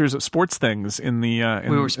posted pictures of sports things in the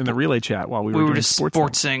the relay chat while we were doing just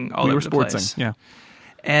sportsing all over the place. Yeah.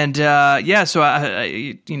 And so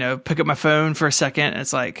I pick up my phone for a second. And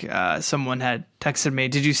it's like someone had texted me,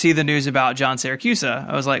 "Did you see the news about John Siracusa?"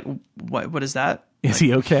 I was like, "What is that? Is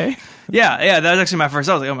he okay?" Yeah. That was actually my first.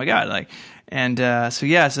 I was like, "Oh my god!" So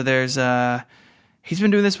there's he's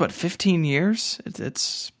been doing this 15 years.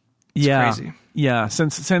 It's crazy. Yeah,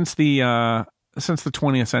 since the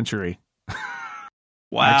 20th century.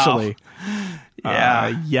 Wow. Actually.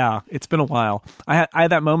 Yeah. It's been a while. I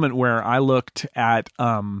had that moment where I looked at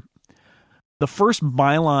the first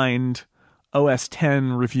bylined OS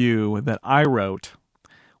 10 review that I wrote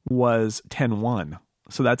was 10.1.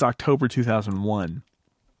 So that's October 2001.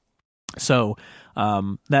 So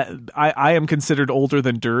that I am considered older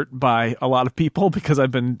than dirt by a lot of people because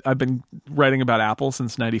I've been writing about Apple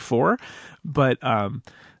since '94, but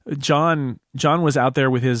John was out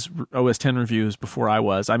there with his OS 10 reviews before I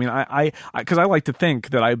was. I mean, because I like to think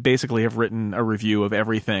that I basically have written a review of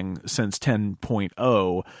everything since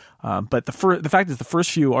 10.0. But the fact is, the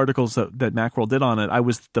first few articles that Macworld did on it, I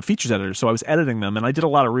was the features editor, so I was editing them, and I did a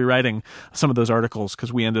lot of rewriting some of those articles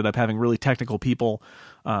because we ended up having really technical people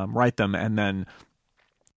write them, and then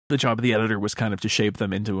the job of the editor was kind of to shape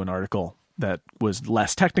them into an article that was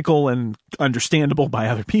less technical and understandable by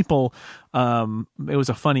other people. It was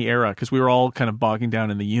a funny era because we were all kind of bogging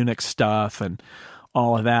down in the Unix stuff and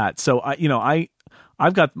all of that. So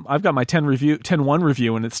I've got my 10.1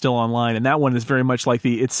 review, and it's still online, and that one is very much like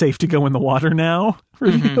the "it's safe to go in the water now"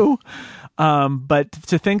 review. Mm-hmm. But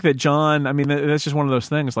to think that John, I mean, that's just one of those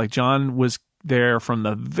things. Like, John was there from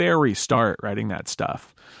the very start writing that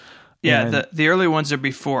stuff. Yeah, and the early ones are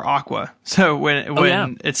before Aqua. So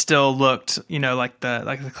when it still looked, like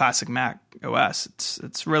the classic Mac OS,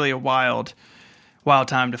 it's really a wild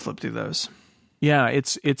time to flip through those. Yeah,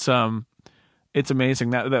 it's amazing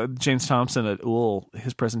that James Thompson at UL,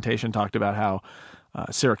 his presentation talked about how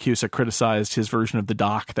Siracusa criticized his version of the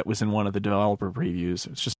doc that was in one of the developer previews.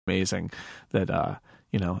 It's just amazing that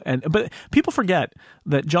but people forget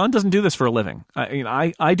that John doesn't do this for a living.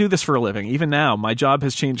 I do this for a living. Even now, my job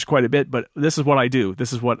has changed quite a bit, but this is what I do.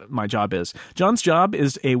 This is what my job is. John's job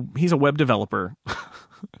is he's a web developer.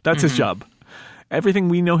 That's his job. Everything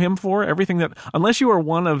we know him for, unless you are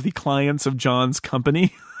one of the clients of John's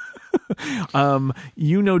company,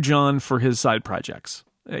 you know John for his side projects.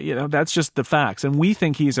 That's just the facts. And we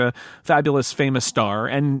think he's a fabulous, famous star.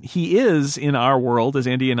 And he is, in our world, as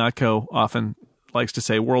Andy Ihnatko often likes to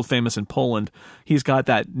say, world famous in Poland. He's got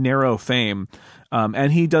that narrow fame.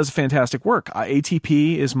 And he does fantastic work.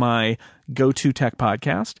 ATP is my go-to tech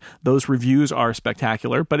podcast. Those reviews are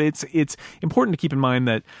spectacular, but it's important to keep in mind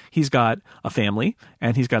that he's got a family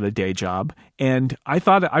and he's got a day job. And I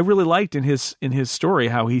really liked in his story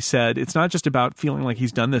how he said it's not just about feeling like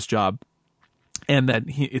he's done this job and that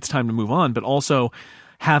it's time to move on, but also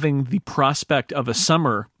having the prospect of a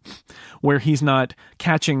summer where he's not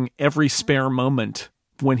catching every spare moment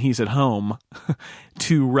when he's at home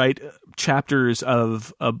to write chapters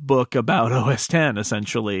of a book about OS X,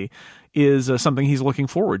 essentially, is something he's looking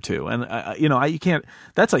forward to. And, you can't,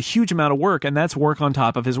 that's a huge amount of work, and that's work on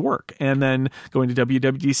top of his work. And then going to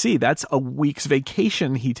WWDC, that's a week's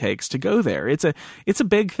vacation he takes to go there. It's a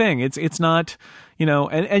big thing. It's not,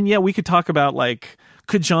 and yeah, we could talk about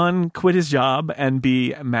could John quit his job and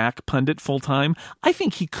be Mac pundit full time? I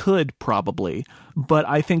think he could probably, but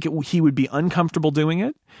I think he would be uncomfortable doing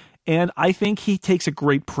it. And I think he takes a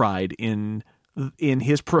great pride in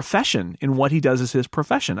his profession, in what he does as his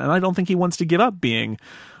profession. And I don't think he wants to give up being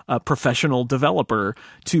a professional developer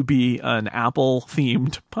to be an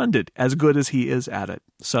Apple-themed pundit, as good as he is at it.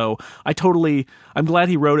 So I'm glad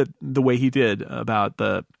he wrote it the way he did about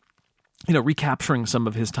recapturing some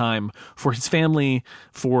of his time for his family,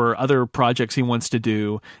 for other projects he wants to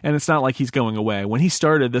do. And it's not like he's going away. When he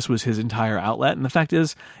started, this was his entire outlet. And the fact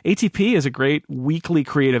is, ATP is a great weekly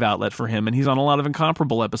creative outlet for him. And he's on a lot of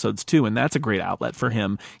Incomparable episodes too. And that's a great outlet for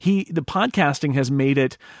him. The podcasting has made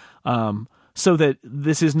it so that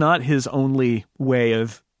this is not his only way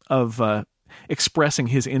of expressing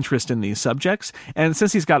his interest in these subjects. And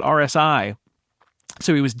since he's got RSI,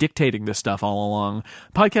 so he was dictating this stuff all along.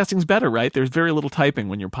 Podcasting's better, right? There's very little typing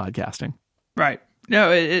when you're podcasting. Right.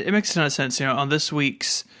 No, it makes a ton of sense. On this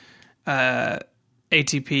week's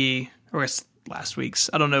ATP, or it's last week's,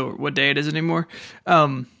 I don't know what day it is anymore.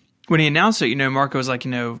 When he announced it, Marco was like,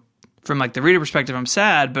 from the reader perspective, I'm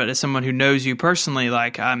sad, but as someone who knows you personally,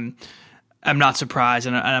 I'm not surprised,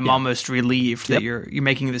 and I'm almost relieved that you're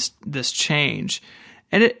making this change.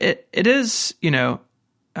 And it is,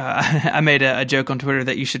 I made a joke on Twitter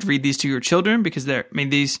that you should read these to your children because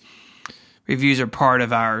these reviews are part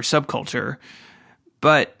of our subculture.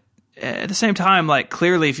 But at the same time,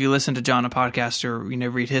 clearly if you listen to John, a podcast, or,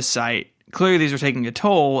 read his site, clearly these are taking a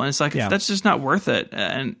toll, and it's that's just not worth it.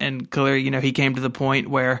 And clearly, he came to the point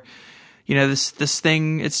where, this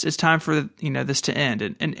thing, it's time for, this to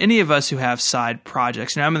end. And any of us who have side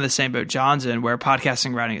projects, I'm in the same boat John's in, where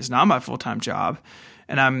podcasting writing is not my full-time job.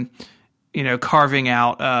 And I'm, carving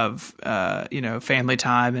out of, family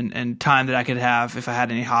time and time that I could have if I had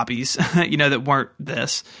any hobbies, that weren't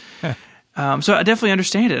this. So I definitely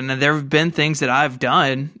understand it. And there have been things that I've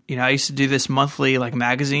done. I used to do this monthly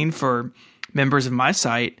magazine for members of my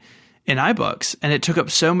site in iBooks, and it took up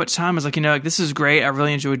so much time. I was like, this is great. I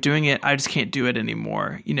really enjoyed doing it. I just can't do it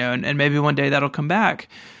anymore, and maybe one day that'll come back.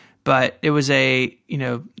 But it was the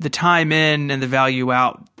time in and the value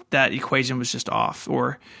out, that equation was just off.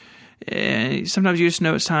 Or sometimes you just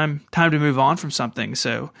know it's time to move on from something.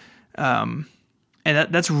 So, and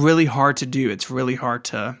that's really hard to do. It's really hard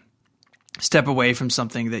to step away from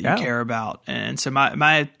something that you care about. And so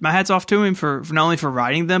my hat's off to him for not only for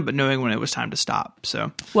writing them, but knowing when it was time to stop.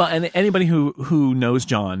 So, well, and anybody who knows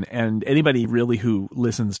John, and anybody really who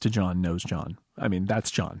listens to John knows John. I mean, that's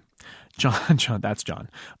John. John, that's John.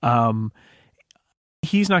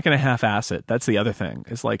 He's not going to half-ass it. That's the other thing.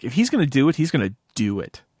 It's if he's going to do it, he's going to do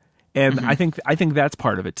it. And I think that's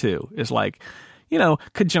part of it too. Is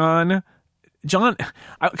could John,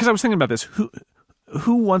 because I was thinking about this,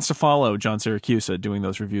 who wants to follow John Siracusa doing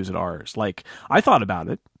those reviews at ours? I thought about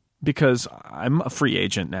it because I'm a free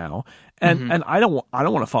agent now, and I don't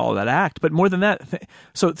want to follow that act. But more than that,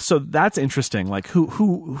 so that's interesting.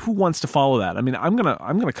 Who wants to follow that? I mean, I'm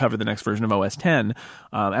gonna cover the next version of OS X, and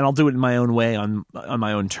I'll do it in my own way on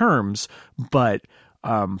my own terms, but.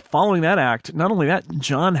 Following that act, not only that,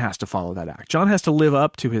 John has to follow that act. John has to live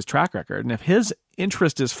up to his track record. And if his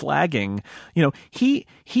interest is flagging, he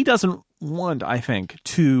doesn't want, I think,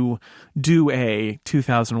 to do a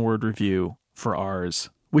 2,000 word review for ours,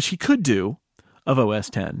 which he could do, of OS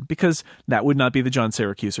 10, because that would not be the John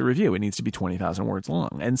Syracuse review. It needs to be 20,000 words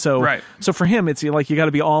long. And so, so for him, it's like you got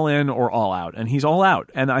to be all in or all out, and he's all out.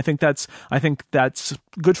 And I think that's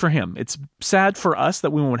good for him. It's sad for us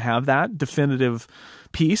that we won't have that definitive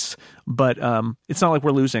piece, but it's not like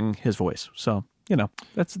we're losing his voice. So,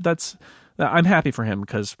 that's I'm happy for him,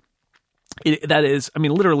 because that is, I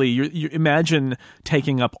mean, literally, you imagine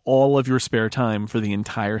taking up all of your spare time for the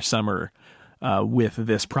entire summer with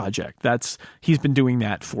this project. He's been doing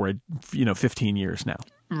that for 15 years now.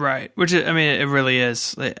 Right. Which, I mean, it really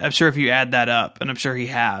is. I'm sure if you add that up, and I'm sure he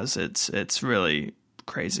has, it's really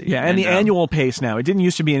crazy. Yeah, and the annual pace now. It didn't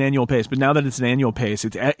used to be an annual pace, but now that it's an annual pace,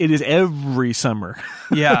 it is every summer.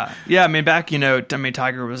 Yeah. I mean, back,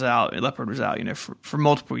 Tiger was out, Leopard was out, for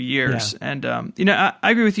multiple years. Yeah. And,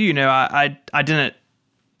 I agree with you. I didn't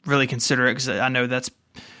really consider it because I know that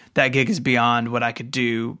gig is beyond what I could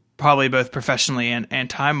do, probably both professionally and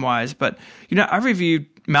time-wise. But, I reviewed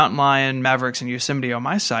Mountain Lion, Mavericks, and Yosemite on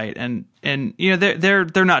my site, and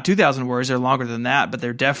they're not 2,000 words. They're longer than that, but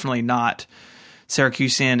they're definitely not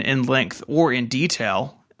Syracusean in length or in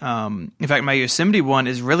detail. In fact, my Yosemite one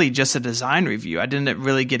is really just a design review. I didn't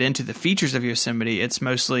really get into the features of Yosemite. It's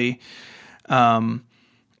mostly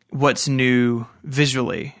what's new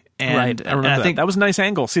visually. And, right, I remember that. I think that was a nice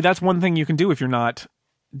angle. See, that's one thing you can do if you're not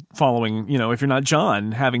following, if you're not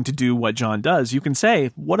John, having to do what John does. You can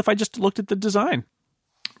say, what if I just looked at the design?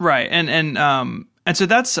 Right. And so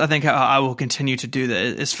that's, I think, how I will continue to do that,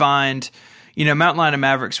 is find, Mountain Lion and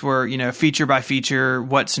Mavericks were, feature by feature,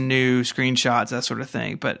 what's new, screenshots, that sort of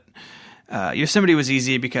thing. But Yosemite was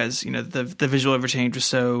easy because, the visual interchange was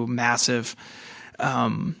so massive.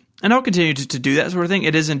 And I'll continue to do that sort of thing.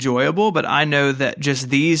 It is enjoyable, but I know that just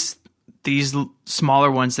these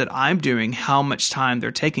smaller ones that I'm doing, how much time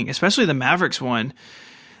they're taking, especially the Mavericks one,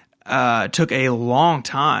 took a long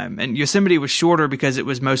time. And Yosemite was shorter because it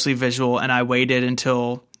was mostly visual, and I waited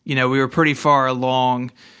until, we were pretty far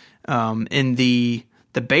along in the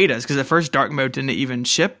betas, because at first dark mode didn't even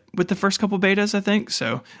ship with the first couple betas, I think.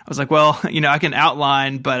 So I was like, well, I can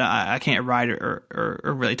outline, but I can't write it or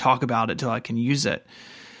really talk about it till I can use it.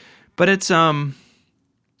 But it's, it's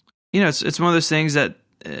one of those things that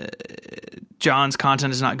John's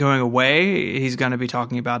content is not going away. He's going to be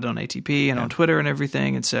talking about it on ATP and on Twitter and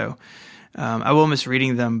everything. And so I will miss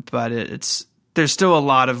reading them, but there's still a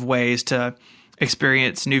lot of ways to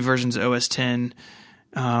experience new versions of OS 10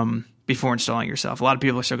 before installing yourself. A lot of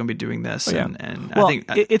people are still going to be doing this. Oh, yeah. And I think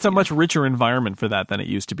it's a much richer environment for that than it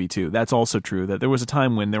used to be too. That's also true, that there was a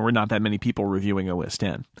time when there were not that many people reviewing OS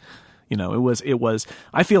 10. It was,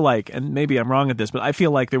 I feel like, and maybe I'm wrong at this, but I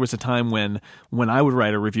feel like there was a time when I would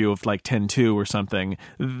write a review of like 10.2 or something,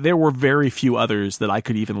 there were very few others that I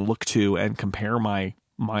could even look to and compare my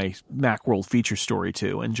Macworld feature story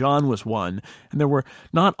to. And John was one, and there were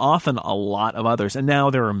not often a lot of others. And now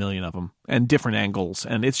there are a million of them and different angles.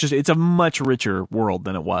 And it's a much richer world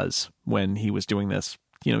than it was when he was doing this,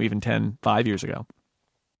 even 5 years ago.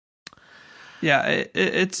 Yeah,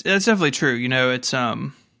 it's definitely true. It's,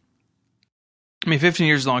 15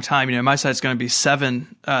 years is a long time. My site's going to be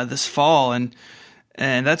 7 this fall, and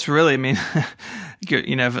that's really,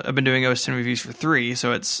 I've been doing OS 10 reviews for 3,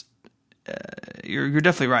 so it's you're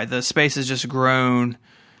definitely right. The space has just grown,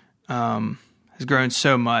 has grown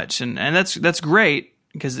so much, and that's great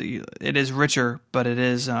because it is richer, but it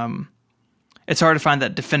is it's hard to find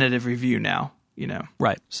that definitive review now.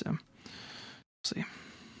 Right. So, we'll see.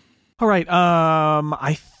 All right.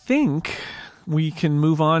 I think we can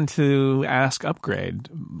move on to Ask Upgrade,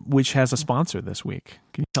 which has a sponsor this week.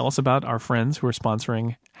 Can you tell us about our friends who are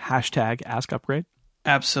sponsoring hashtag Ask Upgrade?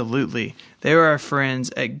 Absolutely. They are our friends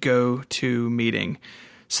at GoToMeeting.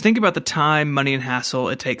 So think about the time, money, and hassle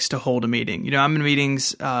it takes to hold a meeting. I'm in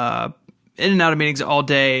meetings, in and out of meetings all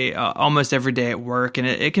day, almost every day at work, and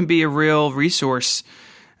it can be a real resource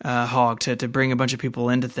hog to bring a bunch of people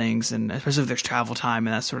into things, and especially if there's travel time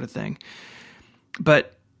and that sort of thing.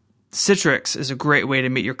 But Citrix is a great way to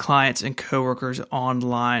meet your clients and coworkers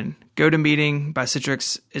online. GoToMeeting by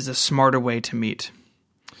Citrix is a smarter way to meet.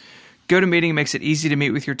 GoToMeeting makes it easy to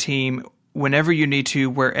meet with your team whenever you need to,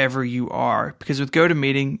 wherever you are. Because with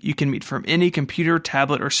GoToMeeting, you can meet from any computer,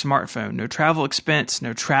 tablet, or smartphone. No travel expense,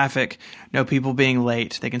 no traffic, no people being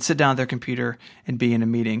late. They can sit down at their computer and be in a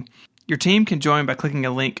meeting. Your team can join by clicking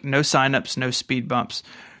a link. No signups, no speed bumps.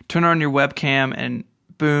 Turn on your webcam and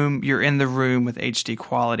boom, you're in the room with HD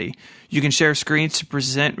quality. You can share screens to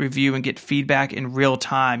present, review, and get feedback in real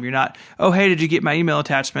time. You're not, oh, hey, did you get my email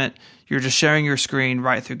attachment? You're just sharing your screen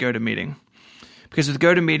right through GoToMeeting. Because with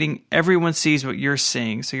GoToMeeting, everyone sees what you're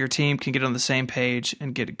seeing, so your team can get on the same page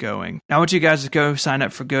and get it going. Now, I want you guys to go sign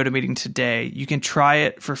up for GoToMeeting today. You can try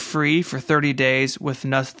it for free for 30 days with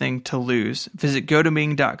nothing to lose. Visit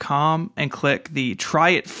GoToMeeting.com and click the Try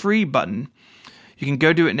It Free button. You can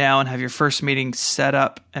go do it now and have your first meeting set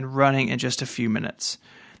up and running in just a few minutes.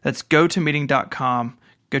 That's GoToMeeting.com.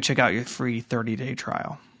 Go check out your free 30-day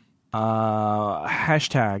trial.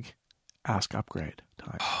 Hashtag Ask Upgrade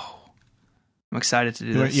time. I'm excited to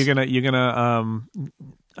do this. You're gonna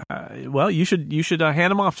well, you should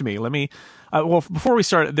hand them off to me. Let me. Well, before we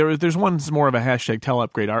start, there's one more of a hashtag tell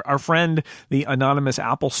upgrade. Our friend, the anonymous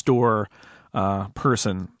Apple Store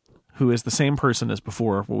person, who is the same person as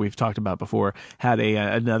before, what we've talked about before, had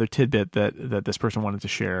another tidbit that this person wanted to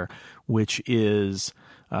share, which is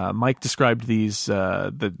Mike described these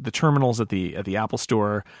the terminals at the Apple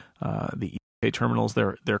Store, the ePay terminals.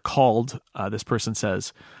 They're called. This person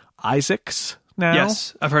says Isaacs now.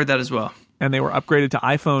 Yes, I've heard that as well. And they were upgraded to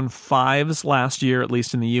iPhone 5s last year, at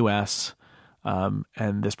least in the U.S.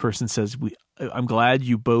 And this person says, I'm glad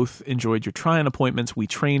you both enjoyed your try-on appointments. We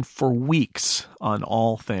trained for weeks on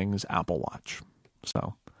all things Apple Watch.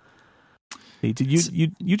 So, hey, did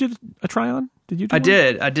you did a try-on? Did you? I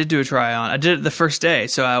did do a try-on. I did it the first day.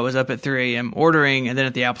 So I was up at 3 a.m. ordering, and then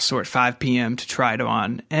at the Apple Store at 5 p.m. to try it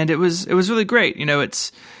on. And it was really great. You know,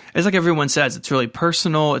 it's like everyone says, it's really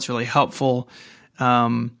personal. It's really helpful.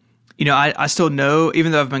 You know, I still know,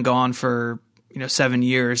 even though I've been gone for 7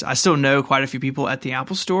 years, I still know quite a few people at the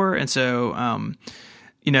Apple Store. And so, one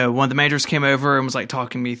of the managers came over and was like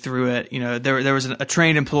talking me through it. You know, there was a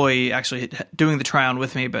trained employee actually doing the try on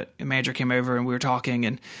with me, but a manager came over and we were talking,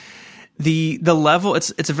 and the level,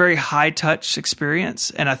 it's a very high touch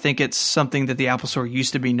experience. And I think it's something that the Apple Store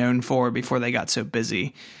used to be known for before they got so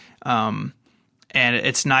busy. And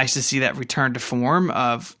it's nice to see that return to form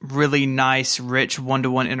of really nice, rich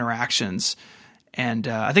one-to-one interactions. And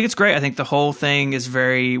I think it's great. I think the whole thing is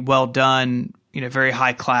very well done, very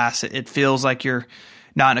high class. It feels like you're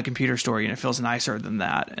not in a computer store. It feels nicer than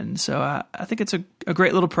that. And so I think it's a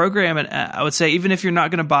great little program. And I would say even if you're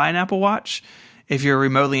not going to buy an Apple Watch, if you're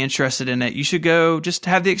remotely interested in it, you should go just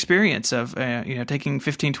have the experience of taking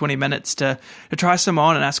 15, 20 minutes to try some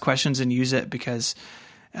on and ask questions and use it, because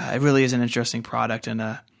it really is an interesting product and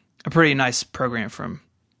a pretty nice program from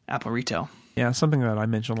Apple Retail. Yeah, something that I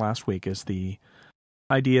mentioned last week is the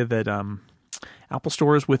idea that Apple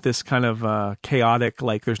stores with this kind of chaotic,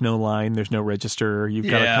 like there's no line, there's no register, you've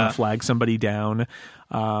got to kind of flag somebody down.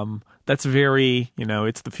 That's very,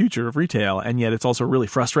 it's the future of retail, and yet it's also really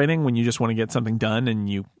frustrating when you just want to get something done and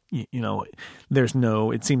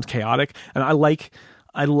it seems chaotic. And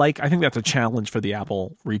I think that's a challenge for the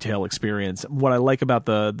Apple retail experience. What I like about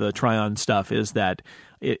the try-on stuff is that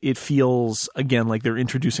it feels, again, like they're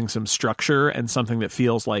introducing some structure and something that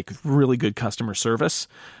feels like really good customer service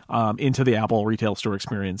into the Apple retail store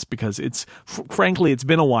experience, because frankly, it's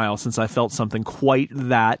been a while since I felt something quite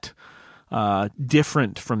that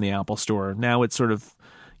different from the Apple Store. Now it's sort of,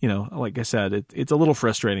 like I said, it's a little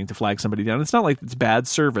frustrating to flag somebody down. It's not like it's bad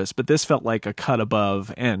service, but this felt like a cut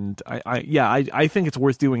above. And I think it's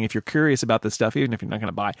worth doing if you're curious about this stuff, even if you're not going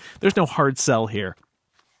to buy. There's no hard sell here.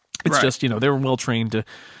 It's just, they're well trained to,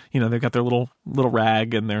 they've got their little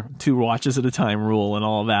rag and their 2 watches at a time rule and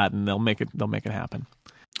all of that, and they'll make it happen.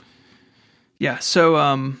 Yeah.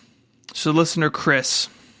 So listener Chris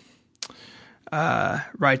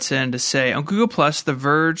writes in to say, on Google Plus, The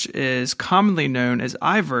Verge is commonly known as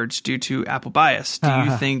iVerge due to Apple bias. Do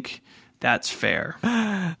you think that's fair?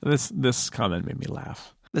 This comment made me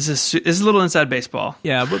laugh. This is a little inside baseball.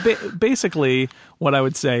 Yeah, but basically, what I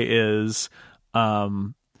would say is,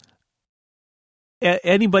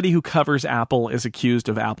 anybody who covers Apple is accused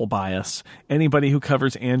of Apple bias. Anybody who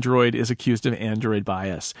covers Android is accused of Android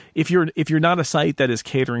bias. If you're not a site that is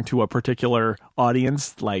catering to a particular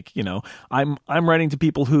audience, like, I'm writing to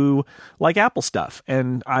people who like Apple stuff,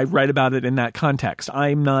 and I write about it in that context.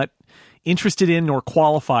 I'm not interested in or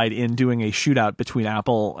qualified in doing a shootout between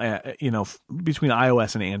Apple, between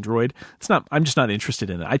iOS and Android. I'm just not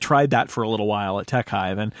interested in it. I tried that for a little while at Tech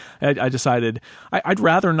Hive, and I decided I'd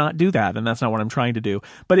rather not do that, and that's not what I'm trying to do.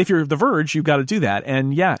 But if you're The Verge, you've got to do that.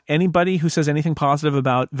 And yeah, anybody who says anything positive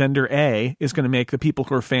about vendor A is going to make the people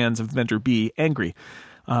who are fans of vendor B angry.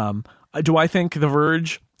 Do I think The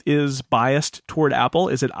Verge is biased toward Apple?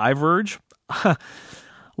 Is it iVerge?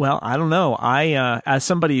 Well, I don't know. As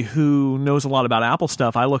somebody who knows a lot about Apple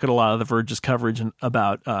stuff, I look at a lot of The Verge's coverage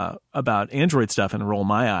about Android stuff and roll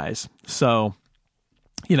my eyes. So,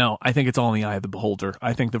 I think it's all in the eye of the beholder.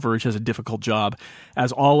 I think The Verge has a difficult job,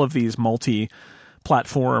 as all of these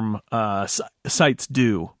platform sites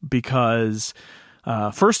do, because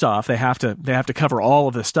first off, they have to cover all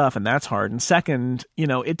of this stuff, and that's hard. And second,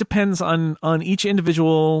 it depends on each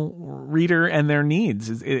individual reader and their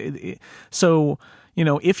needs. So,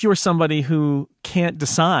 if you're somebody who can't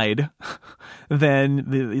decide,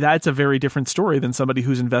 then that's a very different story than somebody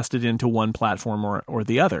who's invested into one platform or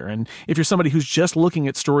the other. And if you're somebody who's just looking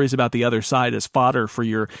at stories about the other side as fodder for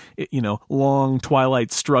your, long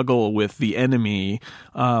twilight struggle with the enemy,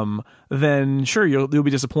 then sure, you'll be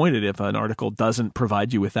disappointed if an article doesn't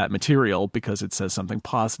provide you with that material because it says something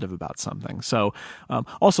positive about something. So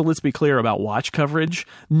also, let's be clear about watch coverage.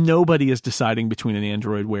 Nobody is deciding between an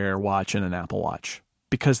Android Wear watch and an Apple Watch,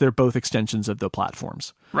 because they're both extensions of the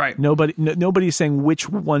platforms. Right. Nobody's saying which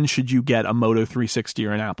one should you get, a Moto 360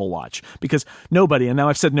 or an Apple Watch, because nobody, and now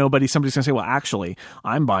I've said nobody, somebody's going to say, well, actually,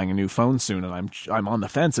 I'm buying a new phone soon and I'm on the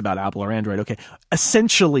fence about Apple or Android. Okay.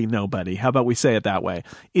 Essentially nobody, how about we say it that way,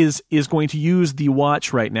 is going to use the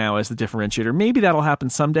watch right now as the differentiator. Maybe that'll happen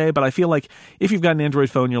someday, but I feel like if you've got an Android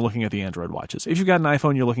phone, you're looking at the Android watches. If you've got an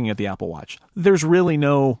iPhone, you're looking at the Apple Watch. There's really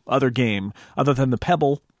no other game other than the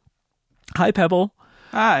Pebble. Hi, Pebble.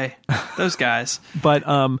 Hi, those guys. But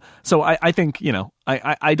so I think,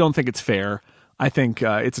 I don't think it's fair. I think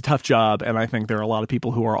it's a tough job, and I think there are a lot of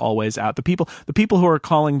people who are always out. The people who are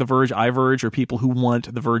calling The Verge iVerge are people who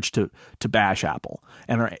want The Verge to bash Apple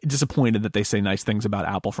and are disappointed that they say nice things about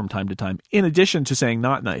Apple from time to time, in addition to saying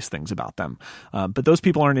not nice things about them. But those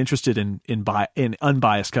people aren't interested in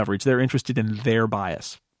unbiased coverage. They're interested in their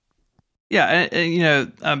bias. Yeah,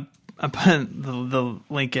 and I'm putting the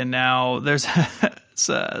link in now. There's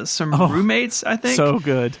some roommates, I think. So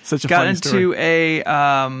good. Such a got funny story.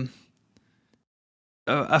 Into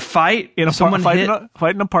a fight. In a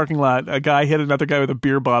fight in a parking lot. A guy hit another guy with a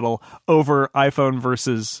beer bottle over iPhone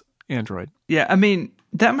versus Android. Yeah, I mean,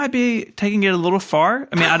 that might be taking it a little far.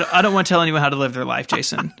 I mean, I don't want to tell anyone how to live their life,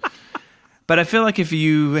 Jason. But I feel like if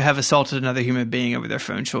you have assaulted another human being over their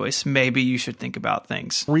phone choice, maybe you should think about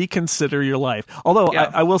things. Reconsider your life. Although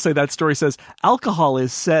yeah. I will say that story says alcohol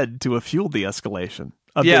is said to have fueled the escalation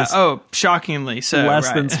of this. Oh, shockingly so.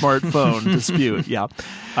 Less than smartphone dispute. Yeah.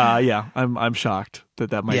 I'm shocked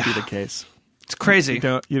that might be the case. It's crazy.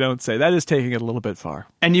 You don't say. That is taking it a little bit far.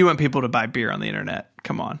 And you want people to buy beer on the internet.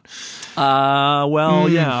 Come on.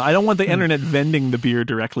 Yeah. I don't want the internet vending the beer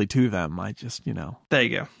directly to them. I just, There you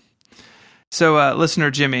go. So,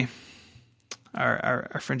 listener Jimmy,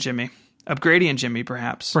 our friend Jimmy, Upgradian Jimmy,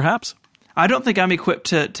 perhaps. I don't think I'm equipped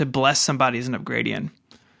to bless somebody as an Upgradian.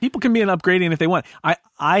 People can be an Upgradian if they want.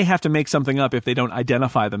 I have to make something up if they don't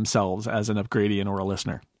identify themselves as an Upgradian or a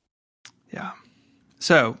listener. Yeah.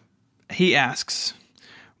 So, he asks,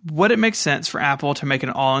 would it make sense for Apple to make an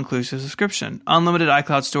all-inclusive subscription? Unlimited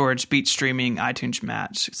iCloud storage, beat streaming, iTunes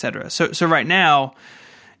Match, etc. So right now,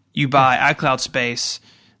 you buy iCloud space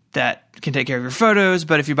that can take care of your photos,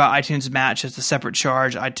 but if you buy iTunes Match, it's a separate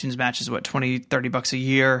charge. iTunes Match is what, $20-$30 a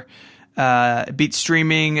year. Beat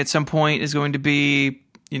streaming at some point is going to be,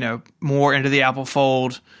 more into the Apple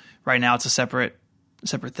fold. Right now, it's a separate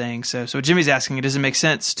thing. So Jimmy's asking, does it make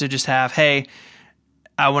sense to just have, hey,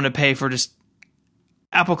 I want to pay for just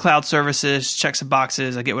Apple Cloud services, check some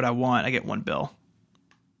boxes, I get what I want, I get one bill.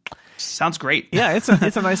 Sounds great. Yeah, it's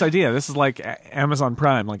a nice idea. This is like Amazon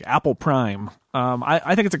Prime, like Apple Prime.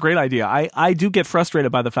 I think it's a great idea. I do get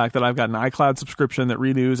frustrated by the fact that I've got an iCloud subscription that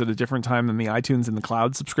renews at a different time than the iTunes in the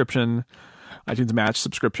Cloud subscription, iTunes Match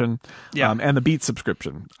subscription, and the Beat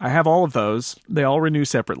subscription. I have all of those. They all renew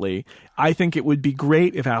separately. I think it would be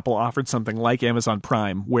great if Apple offered something like Amazon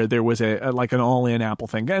Prime, where there was like an all-in Apple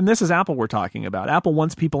thing. And this is Apple we're talking about. Apple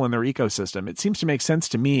wants people in their ecosystem. It seems to make sense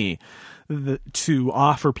to me to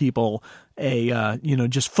offer people a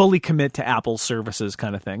just fully commit to Apple services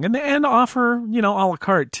kind of thing, and offer a la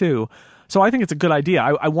carte too. So I think it's a good idea.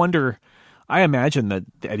 I wonder. I imagine that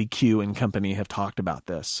Eddie Q and company have talked about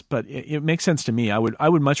this, but it makes sense to me. I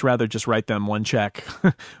would much rather just write them one check,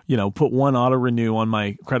 put one auto renew on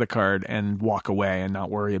my credit card and walk away and not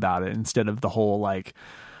worry about it, instead of the whole like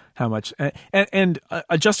how much and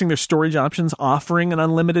adjusting their storage options, offering an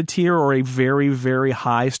unlimited tier or a very, very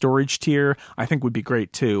high storage tier, I think would be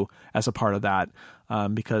great too as a part of that,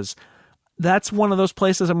 because that's one of those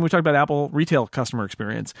places, I mean, we talked about Apple retail customer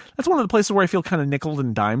experience. That's one of the places where I feel kind of nickeled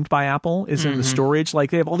and dimed by Apple is in the storage. Like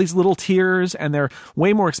they have all these little tiers and they're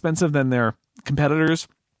way more expensive than their competitors.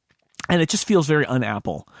 And it just feels very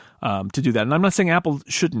un-Apple to do that. And I'm not saying Apple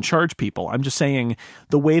shouldn't charge people. I'm just saying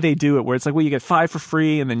the way they do it, where it's like, well, you get 5 for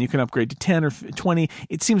free and then you can upgrade to 10 or 20.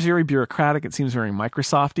 It seems very bureaucratic. It seems very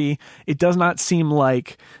Microsofty. It does not seem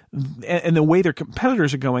like, and the way their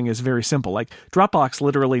competitors are going is very simple. Like Dropbox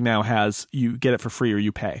literally now has, you get it for free or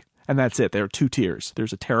you pay. And that's it. There are 2 tiers.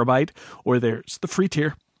 There's a terabyte or there's the free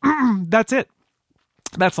tier. That's it.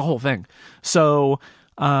 That's the whole thing. So,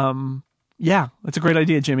 yeah, that's a great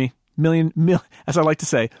idea, Jimmy. As I like to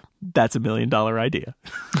say, that's $1 million idea.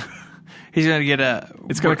 He's going to get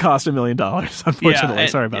It's going to cost $1 million, unfortunately.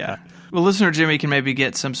 Sorry about that. Well, listener Jimmy can maybe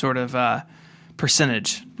get some sort of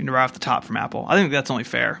percentage, right off the top from Apple. I think that's only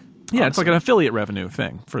fair. Yeah, it's like an affiliate revenue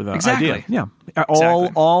thing for the exactly. idea. Yeah,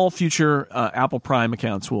 all future Apple Prime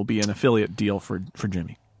accounts will be an affiliate deal for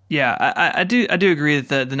Jimmy. Yeah, I do agree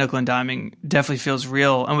that the nickel and diming definitely feels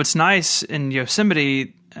real. And what's nice in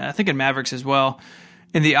Yosemite, I think in Mavericks as well,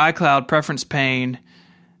 in the iCloud preference pane,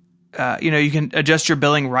 you can adjust your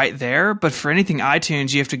billing right there. But for anything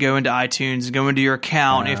iTunes, you have to go into iTunes and go into your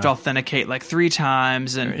account. You have to authenticate like 3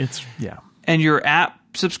 times, and and your app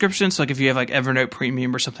subscriptions. So like if you have like Evernote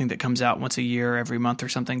Premium or something that comes out once a year, every month or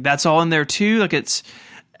something, that's all in there too. Like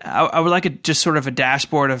I would like just sort of a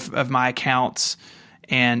dashboard of my accounts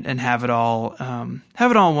and have it all in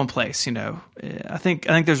one place. I think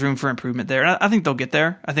there's room for improvement there. And I think they'll get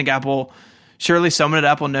there. I think surely someone at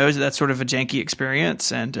Apple knows that that's sort of a janky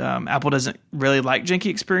experience, and Apple doesn't really like janky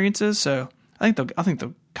experiences. So I think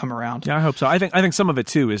they'll come around. Yeah, I hope so. I think some of it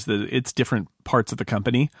too is that it's different parts of the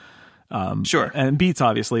company. Sure. And Beats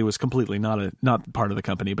obviously was completely not part of the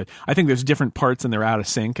company, but I think there's different parts and they're out of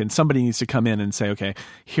sync, and somebody needs to come in and say, okay,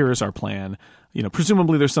 here's our plan.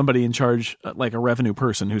 Presumably there's somebody in charge, like a revenue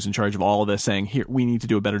person who's in charge of all of this, saying, here, we need to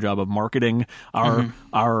do a better job of marketing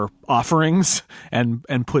our offerings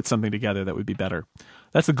and put something together that would be better.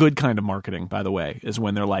 That's a good kind of marketing, by the way, is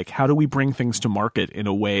when they're like, how do we bring things to market in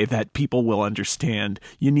a way that people will understand?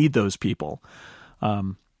 You need those people.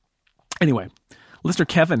 Anyway, listener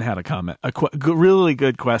Kevin had a comment, really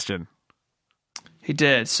good question. He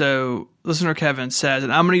did. So listener Kevin says,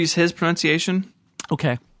 and I'm going to use his pronunciation.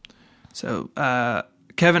 Okay. So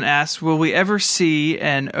Kevin asks, will we ever see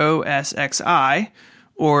an OS XI,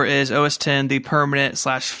 or is OS X the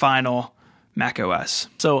permanent/final Mac OS?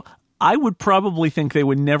 So I would probably think they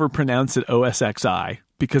would never pronounce it OS XI,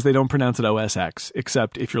 because they don't pronounce it OS X,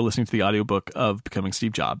 except if you're listening to the audiobook of Becoming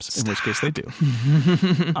Steve Jobs, in which case they do.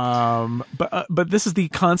 But this is the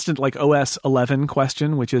constant like OS 11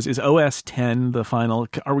 question, which is OS 10 the final?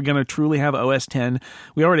 Are we going to truly have OS 10?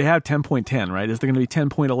 We already have 10.10, right? Is there going to be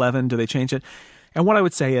 10.11? Do they change it? And what I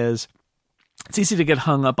would say is, it's easy to get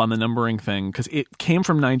hung up on the numbering thing because it came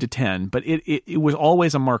from 9 to 10, but it was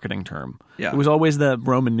always a marketing term. Yeah. It was always the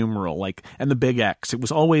Roman numeral, and the big X. It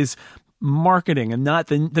was always marketing, and not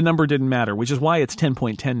the number didn't matter, which is why it's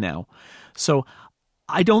 10.10 now. So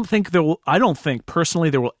I don't think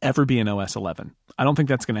personally there will ever be an OS 11. I don't think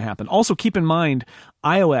that's going to happen. Also, keep in mind,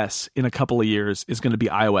 iOS in a couple of years is going to be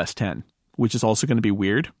iOS 10, which is also going to be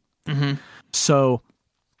weird. Mm-hmm. So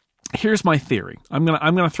here's my theory. I'm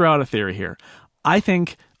gonna throw out a theory here. I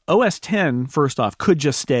think OS 10, first off, could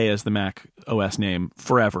just stay as the Mac OS name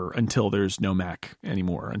forever until there's no Mac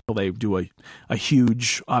anymore, until they do a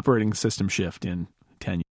huge operating system shift in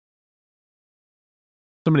 10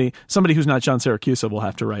 years. Somebody who's not John Siracusa will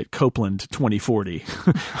have to write Copeland 2040.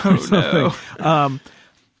 Oh, no.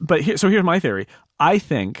 But here's my theory. I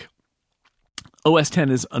think OS 10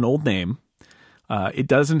 is an old name. It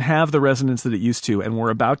doesn't have the resonance that it used to, and we're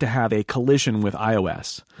about to have a collision with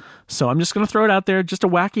iOS. So I'm just going to throw it out there, just a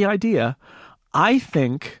wacky idea. I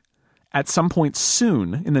think at some point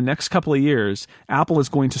soon, in the next couple of years, Apple is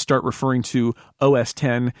going to start referring to OS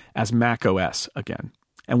 10 as Mac OS again.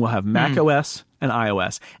 And we'll have Mac OS and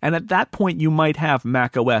iOS. And at that point, you might have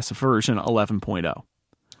Mac OS version 11.0.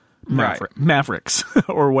 Right. Mavericks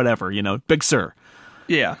or whatever, Big Sur.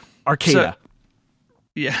 Yeah. Arcada.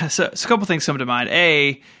 So a couple things come to mind.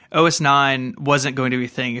 OS 9 wasn't going to be a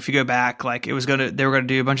thing. If you go back, they were going to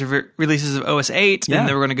do a bunch of releases of OS 8, and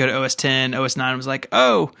they were going to go to OS 10. OS 9 was like,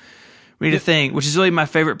 we need a thing, which is really my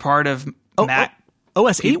favorite part of Mac.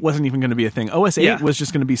 OS 8 wasn't even going to be a thing. OS 8 was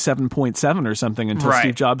just going to be 7.7 or something until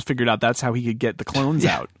Steve Jobs figured out that's how he could get the clones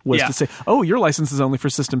out, was to say, your license is only for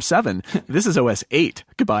System 7. This is OS 8.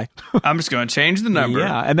 Goodbye. I'm just going to change the number.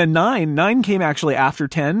 Yeah, and then 9 came actually after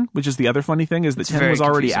 10, which is the other funny thing, is that 10 was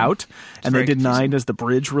already out, and they did 9 as the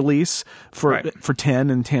bridge release for 10,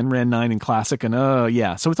 and 10 ran 9 in Classic, and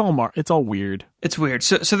so it's all weird. It's weird.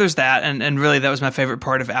 So there's that, and really that was my favorite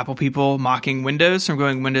part of Apple people mocking Windows, from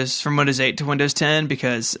going from Windows 8 to Windows 10,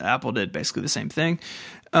 because Apple did basically the same thing.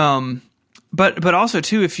 But also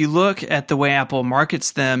too, if you look at the way Apple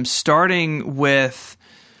markets them, starting with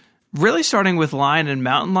Lion and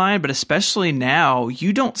Mountain Lion, but especially now,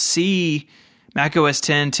 you don't see macOS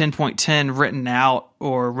 10, 10.10 written out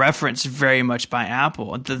or referenced very much by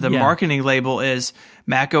Apple. The marketing label is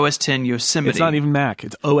macOS 10 Yosemite. It's not even Mac.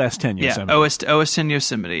 It's OS 10 Yosemite. Yeah, OS 10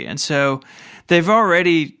 Yosemite. And so they've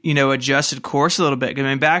already, adjusted course a little bit. I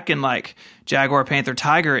mean, back in like Jaguar, Panther,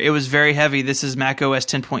 Tiger, it was very heavy. This is macOS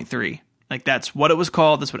 10.3. Like that's what it was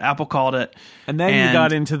called. That's what Apple called it. And then you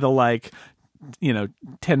got into the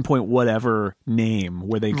 10 point whatever name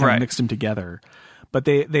where they kind of mixed them together. But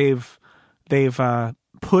they've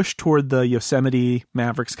pushed toward the Yosemite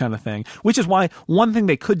Mavericks kind of thing, which is why one thing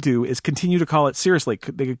they could do is continue to call it seriously.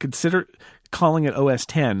 They could consider calling it OS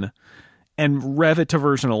 10 and rev it to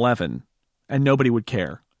version 11, and nobody would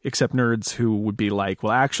care except nerds who would be like,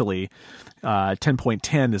 well, actually,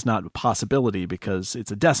 10.10 is not a possibility because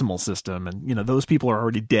it's a decimal system, and those people are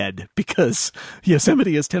already dead because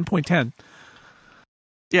Yosemite is 10.10.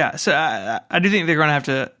 Yeah, so I do think they're going to have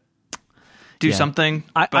to do something.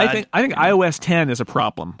 I think iOS 10 is a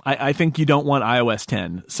problem. I think you don't want iOS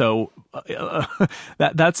 10. So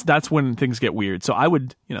that's when things get weird. So I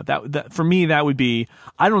would, that for me, that would be,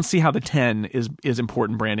 I don't see how the 10 is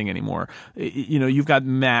important branding anymore. You've got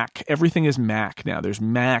Mac. Everything is Mac now. There's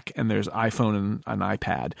Mac and there's iPhone and an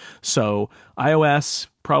iPad. So iOS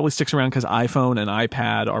probably sticks around because iPhone and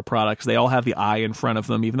iPad are products. They all have the I in front of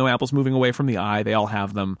them. Even though Apple's moving away from the I, they all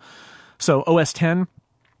have them. So OS 10,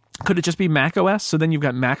 could it just be Mac OS? So then you've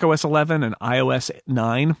got Mac OS 11 and iOS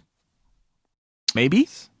 9? Maybe?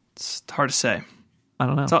 It's hard to say. I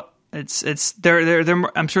don't know. So it's there.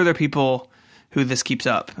 I'm sure there are people who this keeps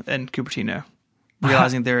up in Cupertino,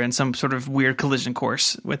 realizing they're in some sort of weird collision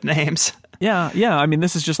course with names. Yeah. I mean,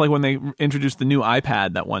 this is just like when they introduced the new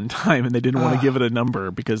iPad that one time, and they didn't want to give it a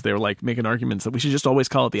number because they were like making arguments that we should just always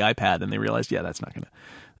call it the iPad, and they realized, that's not going to.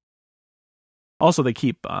 Also, they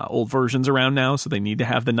keep old versions around now, so they need to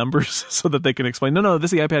have the numbers so that they can explain, no,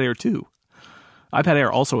 this is the iPad Air 2. iPad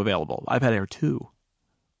Air also available. iPad Air 2.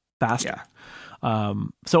 Faster. Yeah.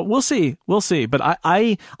 So we'll see. But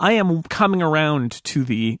I am coming around to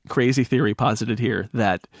the crazy theory posited here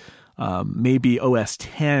that maybe OS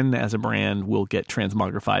 10 as a brand will get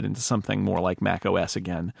transmogrified into something more like Mac OS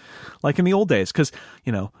again, like in the old days. Because,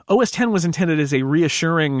 OS 10 was intended as a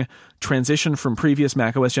reassuring transition from previous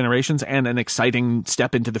Mac OS generations and an exciting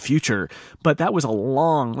step into the future. But that was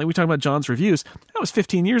like we talked about John's reviews, that was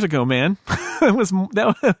 15 years ago, man. that was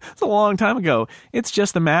a long time ago. It's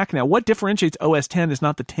just the Mac now. What differentiates OS 10 is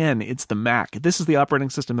not the 10, it's the Mac. This is the operating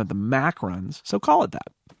system that the Mac runs, so call it that.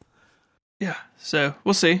 Yeah, so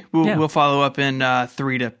we'll see. We'll follow up in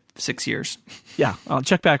 3 to 6 years. Yeah, I'll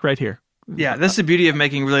check back right here. Yeah, that's the beauty of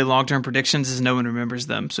making really long-term predictions is no one remembers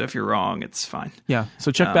them. So if you're wrong, it's fine. Yeah,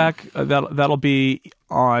 so check back. That'll be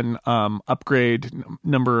on upgrade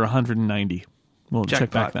number 190. We'll check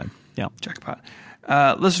back then. Yeah, Jackpot.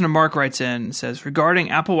 Listener Mark writes in and says, regarding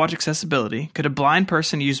Apple Watch accessibility, could a blind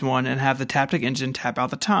person use one and have the Taptic engine tap out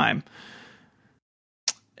the time?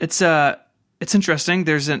 It's interesting.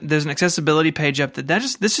 There's an accessibility page up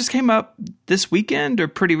this just came up this weekend or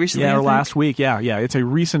pretty recently. Yeah, or last week. Yeah. It's a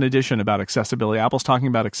recent edition about accessibility. Apple's talking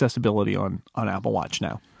about accessibility on Apple Watch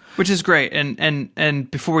now, which is great.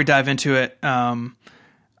 And before we dive into it,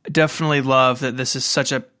 definitely love that this is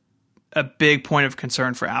such a big point of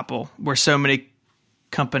concern for Apple, where so many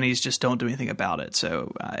companies just don't do anything about it.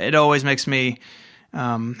 So it always makes me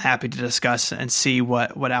happy to discuss and see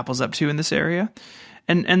what Apple's up to in this area.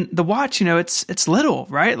 And the watch, it's little,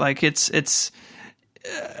 right? Like it's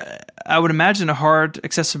I would imagine a hard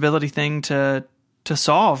accessibility thing to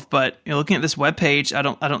solve. But looking at this webpage, I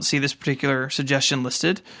don't see this particular suggestion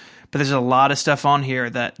listed. But there's a lot of stuff on here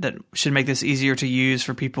that should make this easier to use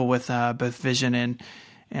for people with both vision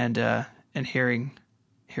and hearing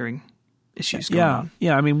issues going on.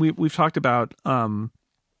 Yeah. I mean, we've talked about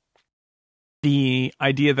the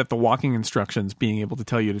idea that the walking instructions being able to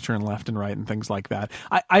tell you to turn left and right and things like that.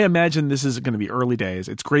 I imagine this is going to be early days.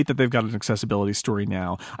 It's great that they've got an accessibility story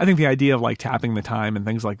now. I think the idea of like tapping the time and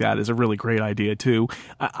things like that is a really great idea too.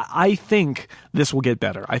 I think this will get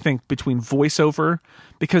better. I think between VoiceOver,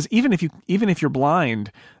 because even if you're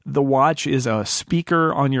blind, the watch is a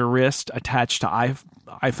speaker on your wrist attached to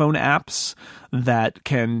iPhone apps that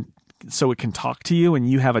so it can talk to you, and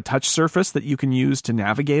you have a touch surface that you can use to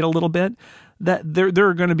navigate a little bit. That there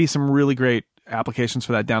are going to be some really great applications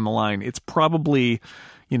for that down the line. It's probably,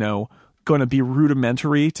 going to be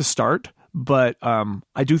rudimentary to start, But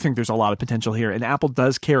I do think there's a lot of potential here, and Apple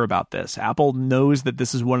does care about this. Apple knows that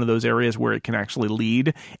this is one of those areas where it can actually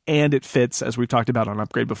lead, and it fits, as we've talked about on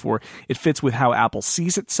Upgrade before, it fits with how Apple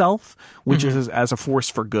sees itself, which is as a force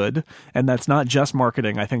for good, and that's not just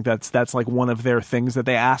marketing. I think that's like one of their things that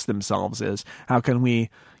they ask themselves is, how can we,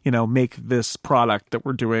 make this product that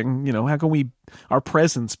we're doing, how can our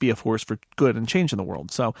presence be a force for good and change in the world?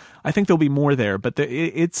 So I think there'll be more there, but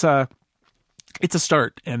it's a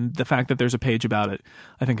start, and the fact that there's a page about it,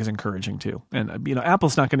 I think, is encouraging too. And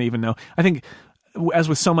Apple's not going to even know. I think, as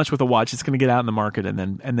with so much with the watch, it's going to get out in the market, and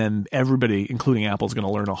then everybody, including Apple, is going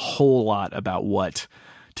to learn a whole lot about what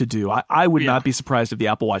to do. I would not be surprised if the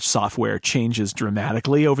Apple Watch software changes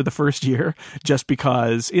dramatically over the first year, just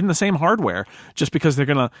because in the same hardware, just because they're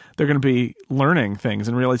gonna be learning things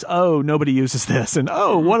and realize, oh, nobody uses this, and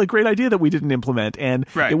oh, what a great idea that we didn't implement. And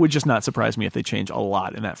it would just not surprise me if they change a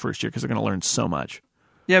lot in that first year, because they're going to learn so much.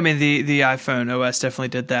 Yeah, I mean, the iPhone OS definitely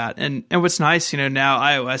did that. And what's nice, now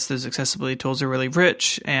iOS, those accessibility tools are really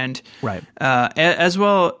rich, and as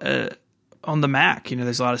well on the Mac,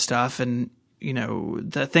 there's a lot of stuff, and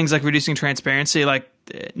the things like reducing transparency, like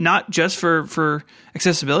not just for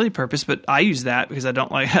accessibility purpose, but I use that because I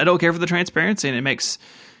don't care for the transparency, and it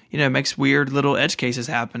makes weird little edge cases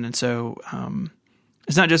happen. And so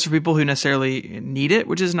it's not just for people who necessarily need it,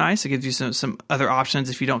 which is nice. It gives you some other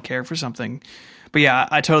options if you don't care for something. But yeah,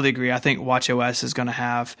 I totally agree. I think watchOS is going to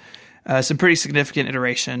have some pretty significant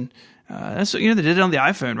iteration. That's what, they did it on the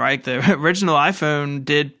iPhone, right? The original iPhone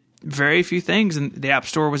did very few things, and the App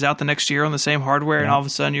Store was out the next year on the same hardware, and all of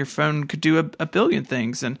a sudden your phone could do a billion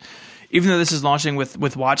things. And even though this is launching with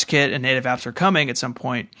WatchKit and native apps are coming at some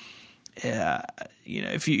point,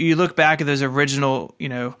 if you look back at those original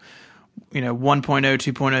 1.0, 2.0,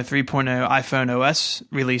 3.0 iPhone OS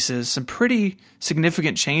releases, some pretty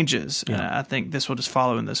significant changes. Yeah. I think this will just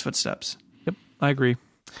follow in those footsteps. Yep, I agree.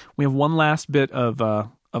 We have one last bit of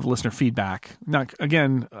listener feedback. Now,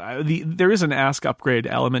 again, there is an Ask Upgrade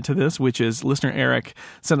element to this, which is listener Eric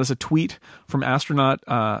sent us a tweet from astronaut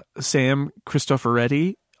Sam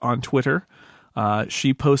Cristoforetti on Twitter.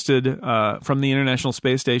 She posted from the International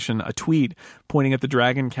Space Station a tweet pointing at the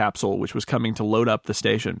Dragon capsule, which was coming to load up the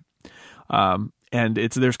station. And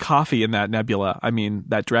there's coffee in that nebula. I mean,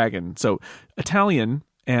 that Dragon. So Italian.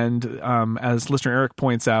 And as listener Eric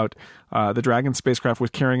points out, the Dragon spacecraft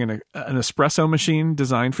was carrying an espresso machine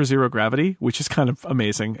designed for zero gravity, which is kind of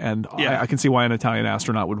amazing. And I can see why an Italian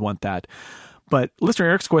astronaut would want that. But listener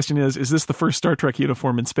Eric's question is this the first Star Trek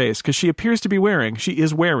uniform in space? Because she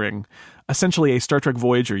is wearing essentially a Star Trek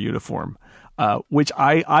Voyager uniform, which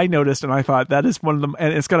I noticed, and I thought that is one of them.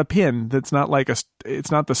 And it's got a pin that's not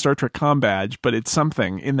it's not the Star Trek comm badge, but it's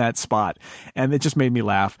something in that spot. And it just made me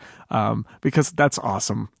laugh because that's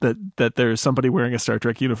awesome that there's somebody wearing a Star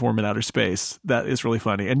Trek uniform in outer space. That is really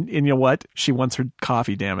funny. And you know what? She wants her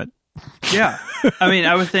coffee, damn it. Yeah. I mean,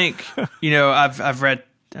 I would think, I've read,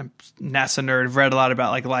 I'm NASA nerd, I've read a lot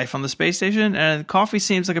about like life on the space station, and coffee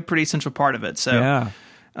seems like a pretty essential part of it. So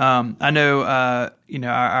I know,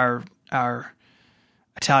 our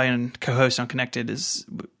Italian co-host on Connected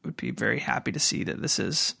would be very happy to see that this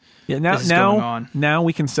is going on. Now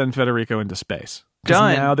we can send Federico into space.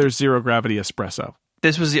 Done. Now there's zero gravity espresso.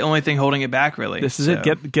 This was the only thing holding it back, really. This is it.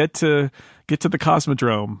 Get to the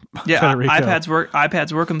Cosmodrome. Yeah, Federico.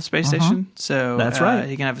 iPads work on the space station, so that's right.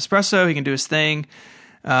 He can have espresso. He can do his thing.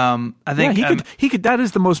 I think he could. That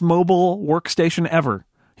is the most mobile workstation ever.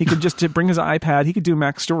 He could just bring his iPad. He could do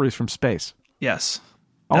Mac Stories from space. Yes.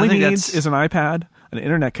 All he needs is an iPad, an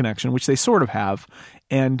internet connection, which they sort of have,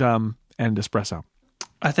 and espresso.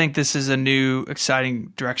 I think this is a new,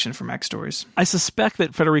 exciting direction for Mac Stories. I suspect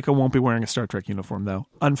that Federico won't be wearing a Star Trek uniform, though.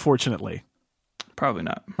 Unfortunately, probably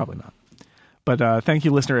not. But thank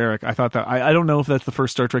you, listener Eric. I thought that I don't know if that's the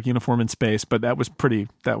first Star Trek uniform in space, but that was a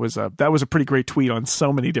pretty great tweet on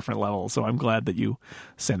so many different levels. So I'm glad that you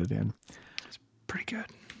sent it in. It's pretty good.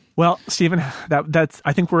 Well, Stephen, that's.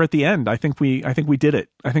 I think we're at the end. I think we did it.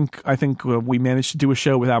 I think we managed to do a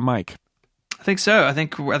show without Mike. I think so. I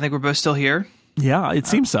think we're both still here. Yeah, it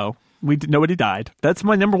seems so. Nobody died. That's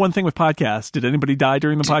my number one thing with podcasts. Did anybody die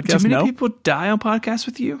during the podcast? Do many people die on podcasts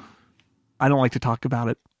with you? I don't like to talk about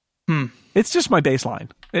it. It's just my baseline.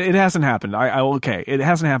 It hasn't happened. It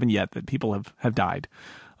hasn't happened yet that people have died.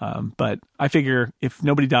 But I figure if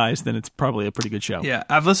nobody dies, then it's probably a pretty good show. Yeah,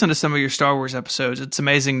 I've listened to some of your Star Wars episodes. It's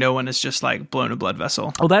amazing no one is just like blown a blood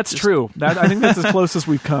vessel. Oh, that's true. I think that's as close as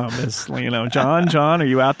we've come. Is John, are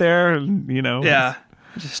you out there? Yeah.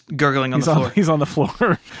 Just gurgling on the floor. He's on the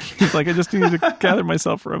floor. He's like, I just need to gather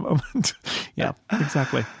myself for a moment. Yeah,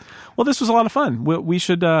 exactly. Well, this was a lot of fun. We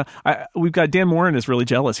should. We've got Dan Morin is really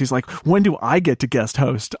jealous. He's like, when do I get to guest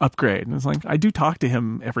host Upgrade? And it's like, I do talk to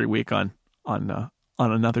him every week on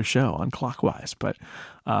another show on Clockwise, but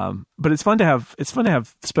it's fun to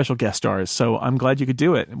have special guest stars. So I'm glad you could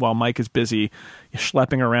do it while Mike is busy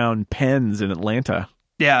schlepping around pens in Atlanta.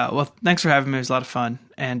 Yeah, well, thanks for having me. It was a lot of fun,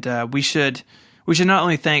 and we should not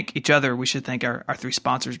only thank each other, we should thank our 3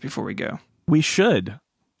 sponsors before we go. We should.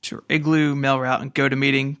 Sure. Igloo, MailRoute, and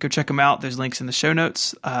GoToMeeting. Go check them out. There's links in the show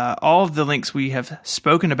notes. All of the links we have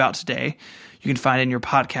spoken about today, you can find in your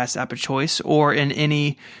podcast app of choice or in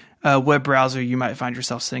any web browser you might find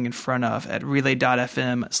yourself sitting in front of at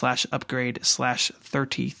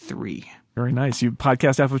relay.fm/upgrade/33. Very nice. You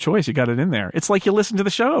podcast app of choice. You got it in there. It's like you listen to the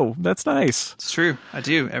show. That's nice. It's true. I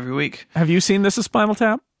do every week. Have you seen This Is Spinal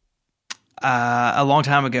Tap? A long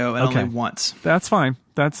time ago, and only once. That's fine.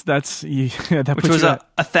 That which was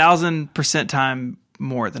 1,000% time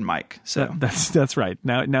more than Mike. So that's right.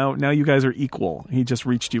 Now you guys are equal. He just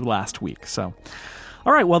reached you last week. So,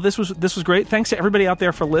 all right. Well, this was great. Thanks to everybody out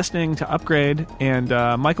there for listening to Upgrade. And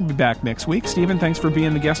Mike will be back next week. Stephen, thanks for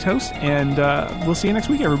being the guest host. And we'll see you next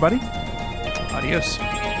week, everybody. Adios.